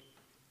eyewitnesses.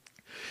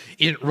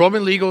 In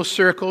Roman legal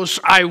circles,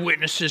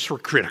 eyewitnesses were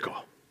critical.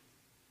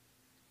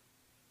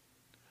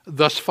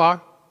 Thus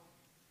far,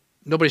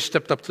 nobody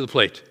stepped up to the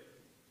plate.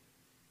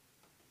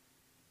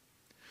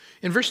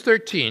 In verse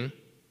 13,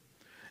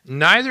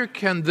 neither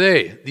can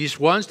they, these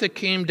ones that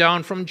came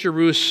down from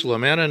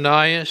Jerusalem,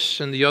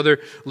 Ananias and the other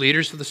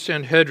leaders of the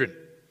Sanhedrin,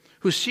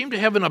 who seem to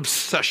have an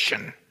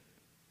obsession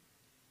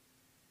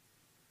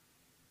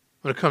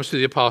when it comes to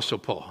the Apostle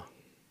Paul.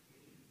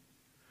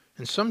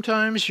 And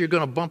sometimes you're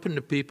going to bump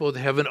into people that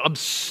have an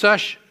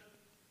obsession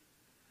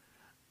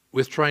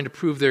with trying to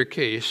prove their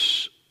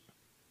case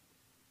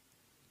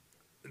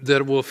that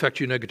it will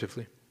affect you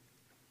negatively.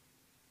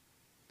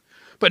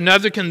 But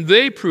neither can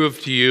they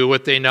prove to you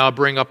what they now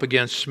bring up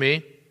against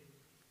me.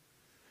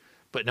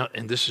 But now,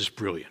 and this is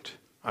brilliant.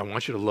 I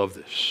want you to love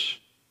this.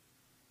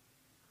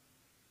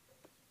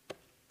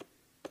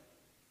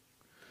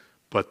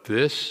 But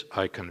this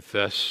I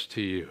confess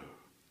to you.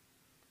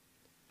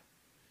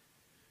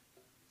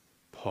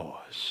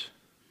 Pause.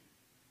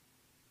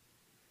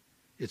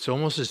 It's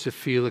almost as if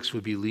Felix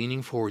would be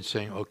leaning forward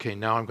saying, okay,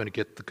 now I'm going to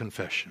get the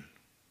confession.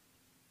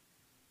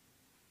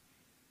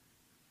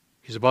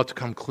 He's about to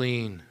come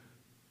clean.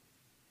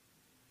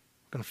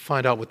 I'm going to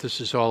find out what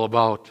this is all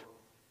about.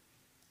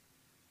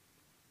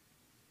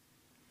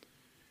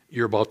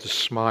 You're about to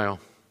smile.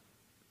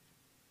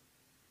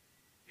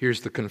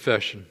 Here's the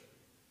confession.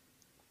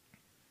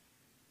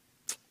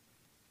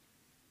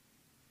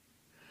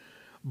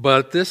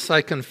 But this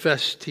I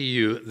confess to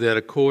you, that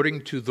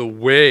according to the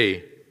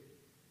way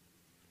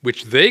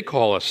which they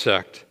call a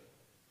sect,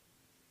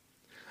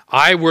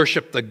 I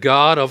worship the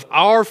God of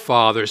our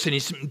fathers. And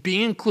he's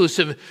being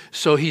inclusive,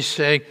 so he's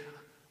saying,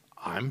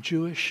 I'm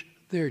Jewish,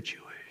 they're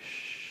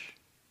Jewish.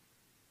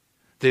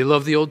 They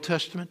love the Old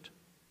Testament,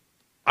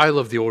 I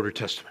love the Older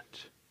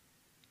Testament.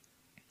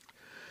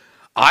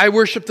 I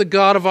worship the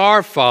God of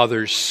our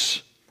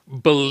fathers,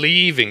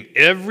 believing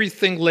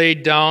everything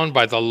laid down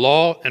by the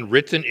law and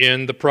written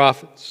in the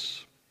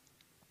prophets.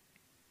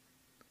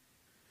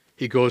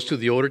 He goes to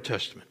the Older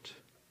Testament.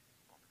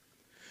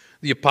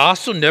 The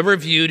apostle never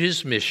viewed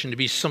his mission to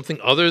be something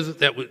other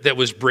that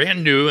was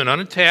brand new and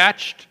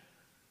unattached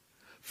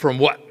from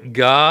what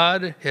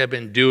God had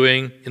been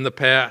doing in the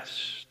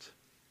past,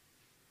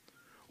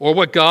 or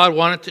what God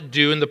wanted to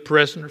do in the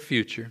present or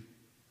future.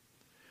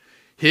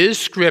 His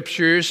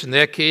scriptures, in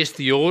that case,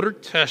 the Older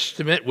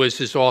Testament, was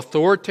his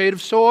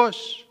authoritative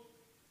source.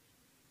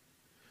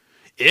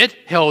 It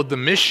held the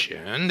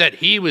mission that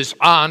he was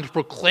on to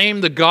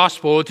proclaim the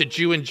gospel to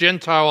Jew and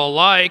Gentile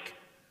alike.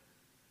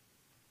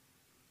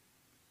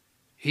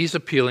 He's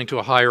appealing to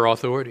a higher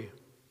authority.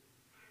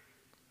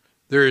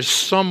 There is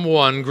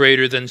someone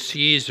greater than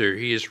Caesar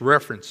he is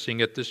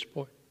referencing at this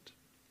point.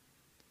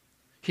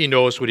 He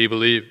knows what he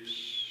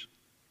believes.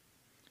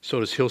 So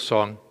does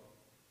Hillsong.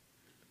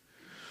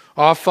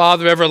 Our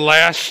Father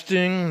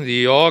everlasting,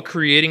 the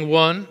all-creating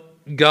one,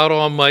 God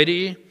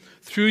Almighty,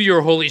 through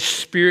your Holy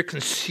Spirit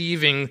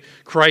conceiving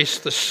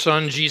Christ the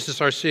Son,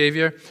 Jesus our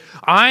Savior,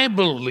 I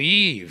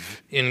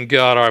believe in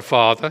God our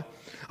Father.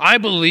 I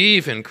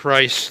believe in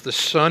Christ the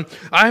Son.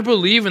 I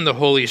believe in the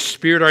Holy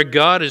Spirit. Our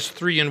God is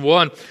three in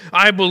one.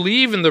 I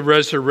believe in the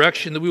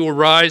resurrection, that we will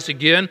rise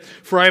again,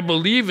 for I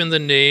believe in the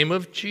name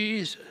of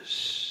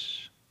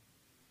Jesus.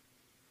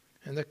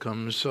 And that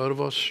comes out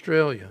of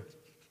Australia.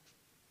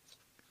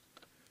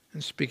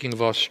 And speaking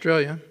of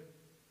Australia,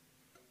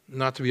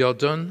 not to be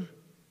outdone,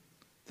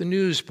 the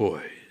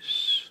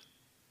newsboys.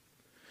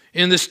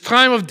 In this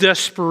time of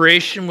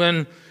desperation,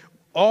 when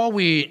all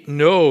we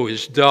know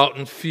is doubt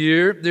and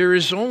fear, there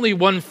is only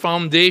one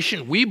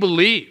foundation. We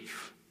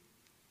believe.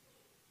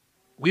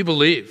 We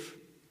believe.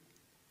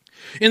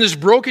 In this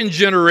broken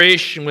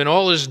generation, when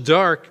all is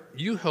dark,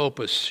 you help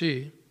us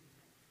see.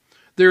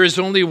 There is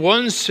only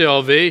one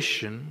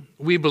salvation.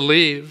 We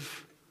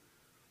believe.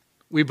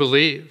 We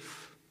believe.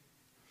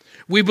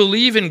 We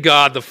believe in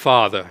God the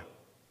Father.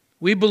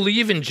 We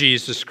believe in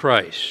Jesus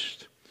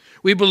Christ.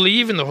 We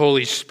believe in the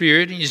Holy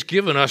Spirit. He's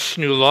given us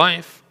new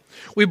life.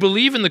 We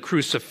believe in the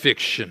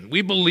crucifixion.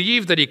 We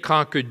believe that he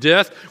conquered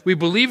death. We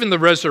believe in the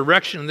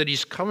resurrection and that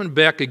he's coming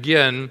back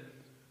again.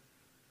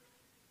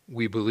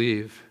 We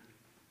believe.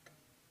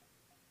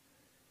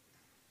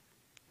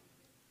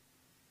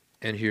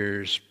 And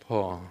here's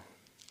Paul.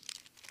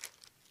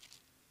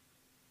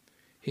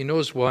 He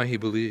knows why he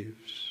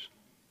believes.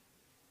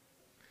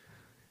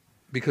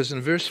 Because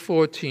in verse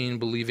 14,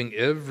 believing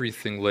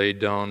everything laid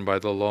down by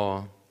the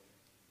law,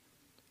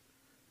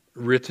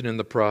 written in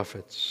the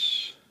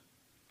prophets,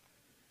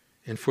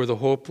 and for the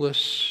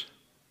hopeless,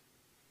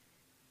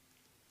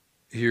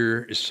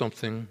 Here is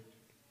something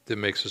that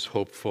makes us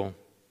hopeful.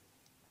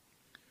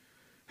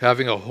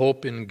 Having a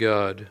hope in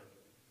God,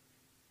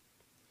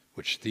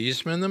 which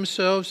these men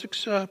themselves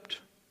accept,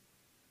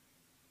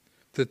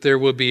 that there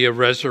will be a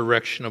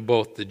resurrection of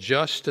both the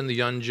just and the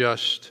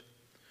unjust,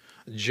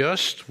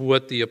 just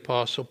what the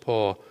Apostle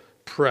Paul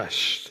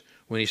pressed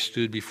when he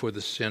stood before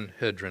the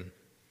Sanhedrin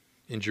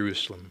in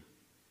Jerusalem.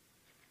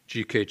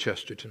 G.K.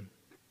 Chesterton.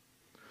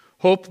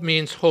 Hope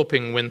means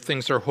hoping when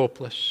things are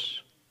hopeless,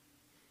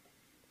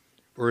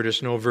 or it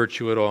is no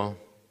virtue at all.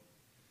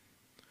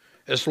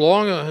 As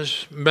long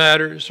as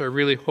matters are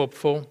really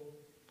hopeful,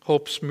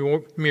 hope's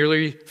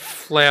merely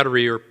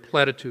flattery or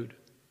platitude.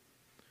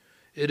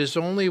 It is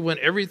only when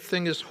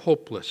everything is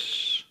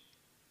hopeless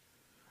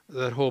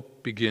that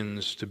hope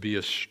begins to be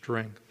a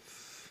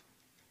strength.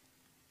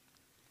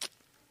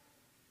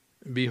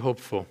 Be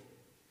hopeful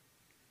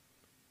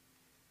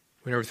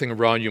when everything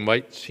around you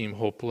might seem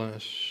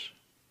hopeless.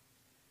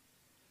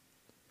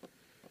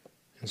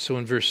 And so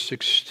in verse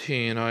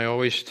 16, I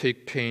always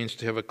take pains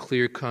to have a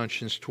clear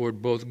conscience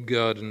toward both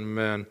God and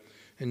man.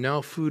 And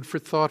now food for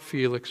thought,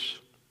 Felix.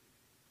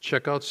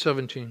 Check out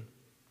 17.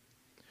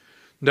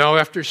 Now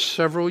after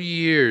several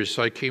years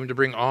I came to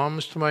bring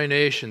alms to my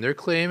nation. They're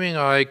claiming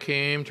I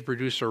came to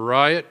produce a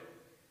riot.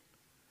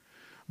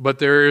 But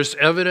there is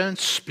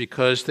evidence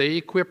because they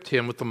equipped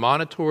him with the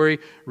monetary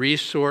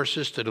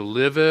resources to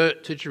deliver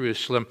to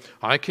Jerusalem.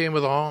 I came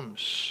with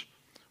alms,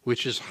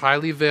 which is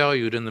highly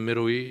valued in the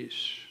Middle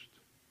East.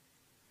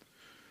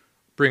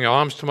 Bring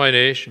alms to my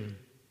nation,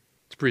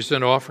 to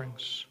present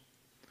offerings.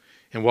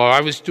 And while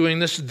I was doing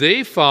this,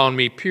 they found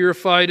me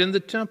purified in the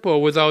temple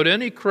without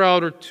any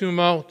crowd or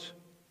tumult.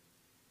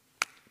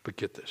 But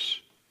get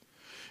this,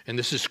 and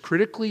this is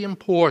critically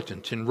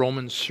important in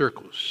Roman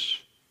circles,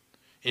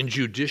 in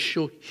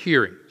judicial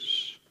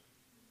hearings.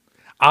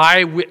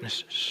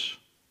 Eyewitnesses,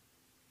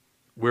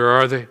 where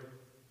are they?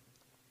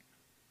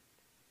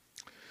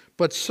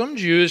 But some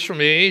Jews from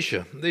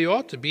Asia, they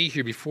ought to be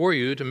here before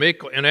you to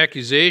make an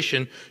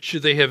accusation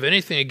should they have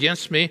anything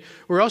against me,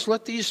 or else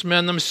let these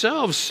men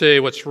themselves say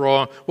what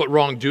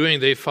wrongdoing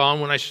they found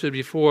when I stood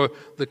before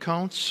the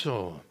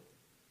council.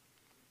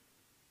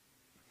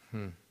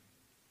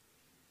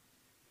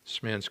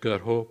 This man's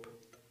got hope.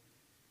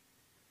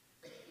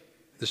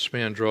 This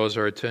man draws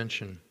our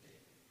attention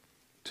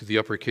to the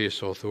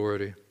uppercase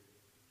authority.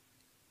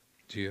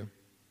 Do you?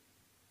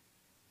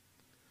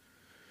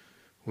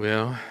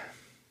 Well,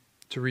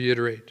 to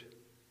reiterate,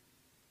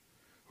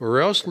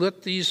 or else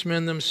let these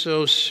men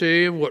themselves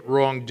say what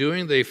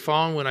wrongdoing they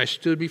found when I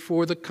stood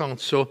before the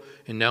council.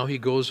 And now he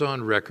goes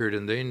on record,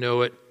 and they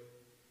know it.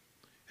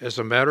 As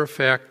a matter of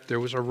fact, there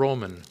was a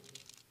Roman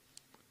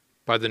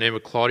by the name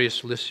of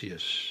Claudius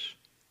Lysias,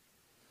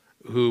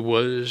 who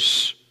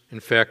was, in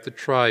fact, the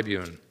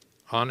tribune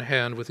on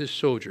hand with his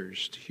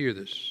soldiers to hear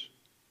this.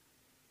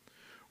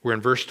 We're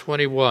in verse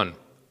 21.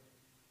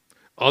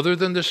 Other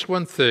than this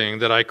one thing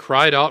that I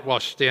cried out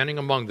while standing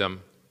among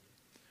them,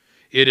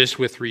 it is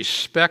with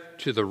respect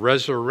to the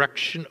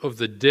resurrection of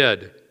the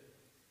dead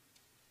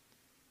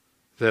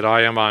that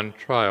I am on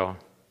trial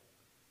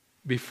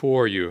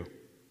before you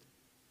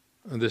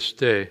this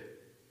day.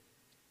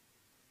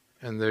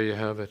 And there you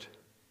have it.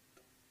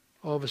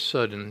 All of a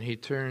sudden, he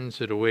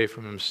turns it away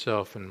from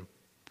himself and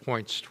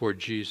points toward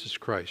Jesus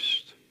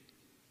Christ,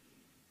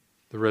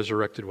 the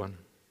resurrected one.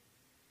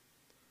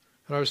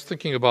 And I was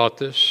thinking about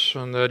this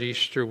on that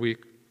Easter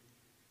week.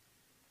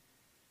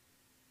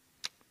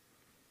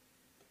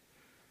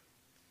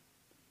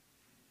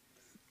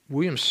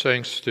 William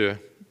Sangster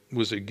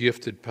was a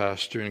gifted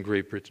pastor in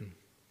Great Britain.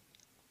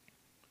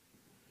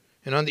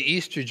 And on the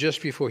Easter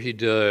just before he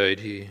died,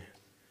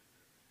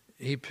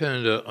 he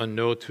penned a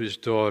note to his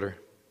daughter.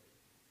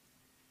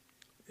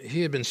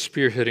 He had been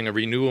spearheading a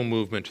renewal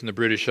movement in the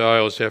British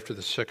Isles after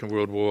the Second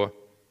World War.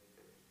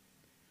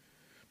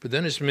 But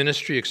then his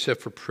ministry,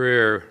 except for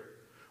prayer,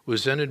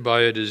 was ended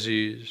by a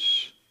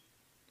disease,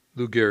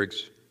 Lou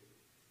Gehrig's,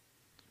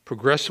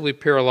 progressively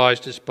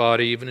paralyzed his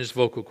body, even his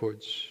vocal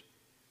cords.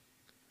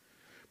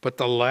 But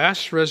the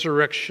last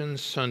resurrection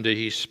Sunday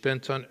he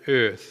spent on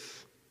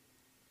earth,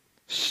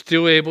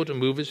 still able to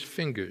move his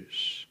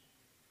fingers,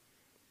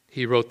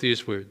 he wrote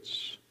these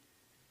words: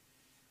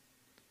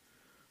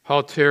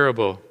 "How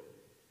terrible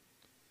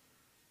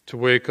to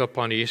wake up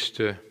on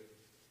Easter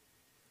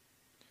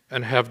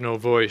and have no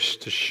voice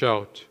to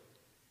shout,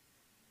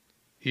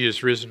 'He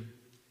is risen.'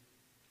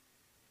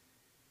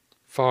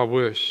 Far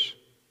worse,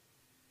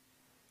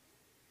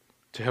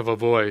 to have a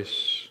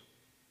voice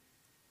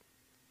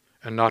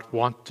and not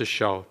want to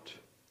shout."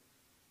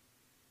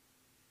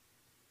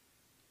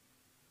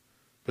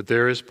 But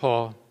there is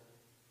Paul,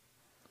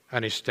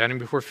 and he's standing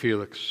before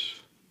Felix.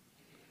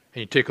 And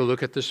you take a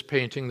look at this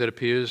painting that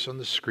appears on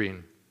the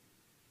screen,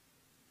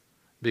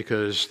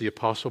 because the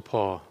Apostle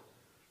Paul,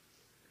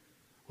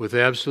 with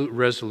absolute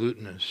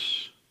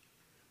resoluteness,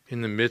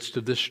 in the midst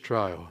of this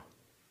trial,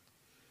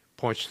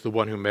 points to the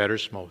one who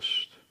matters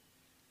most,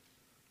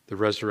 the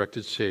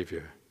resurrected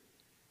Savior,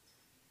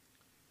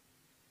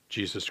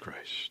 Jesus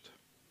Christ.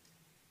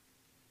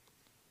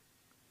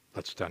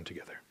 Let's stand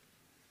together.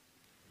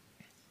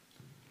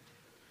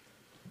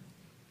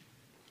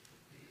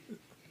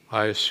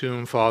 I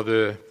assume,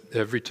 Father,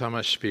 every time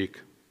I speak,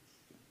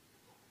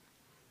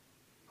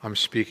 I'm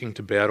speaking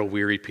to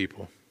battle-weary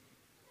people.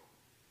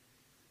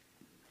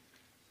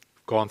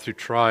 Gone through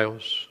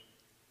trials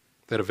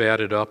that have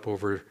added up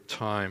over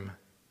time.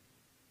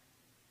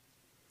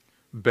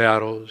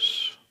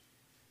 Battles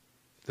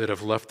that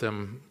have left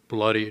them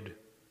bloodied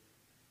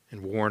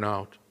and worn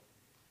out.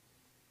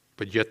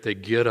 But yet they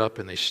get up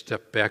and they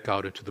step back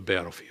out into the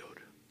battlefield.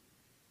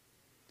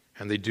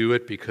 And they do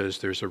it because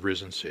there's a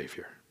risen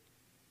Savior.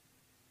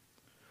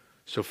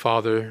 So,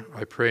 Father,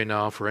 I pray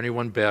now for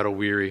anyone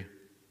battle-weary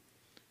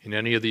in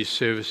any of these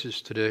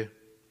services today,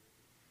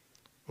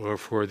 or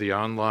for the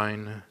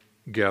online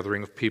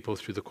gathering of people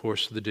through the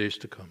course of the days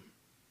to come,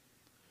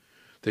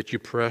 that you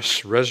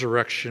press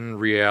resurrection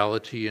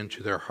reality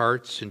into their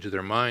hearts, into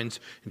their minds,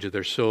 into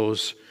their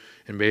souls,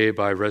 and may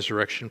by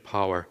resurrection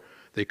power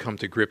they come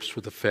to grips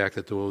with the fact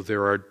that though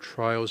there are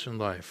trials in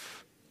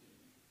life,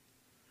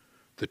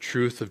 the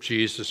truth of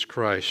Jesus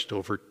Christ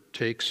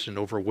overtakes and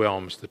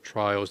overwhelms the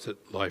trials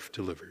that life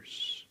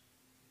delivers.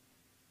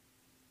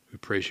 We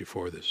praise you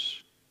for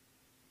this.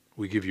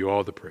 We give you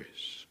all the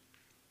praise.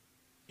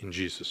 In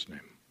Jesus' name,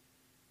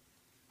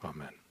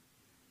 amen.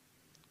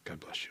 God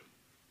bless you.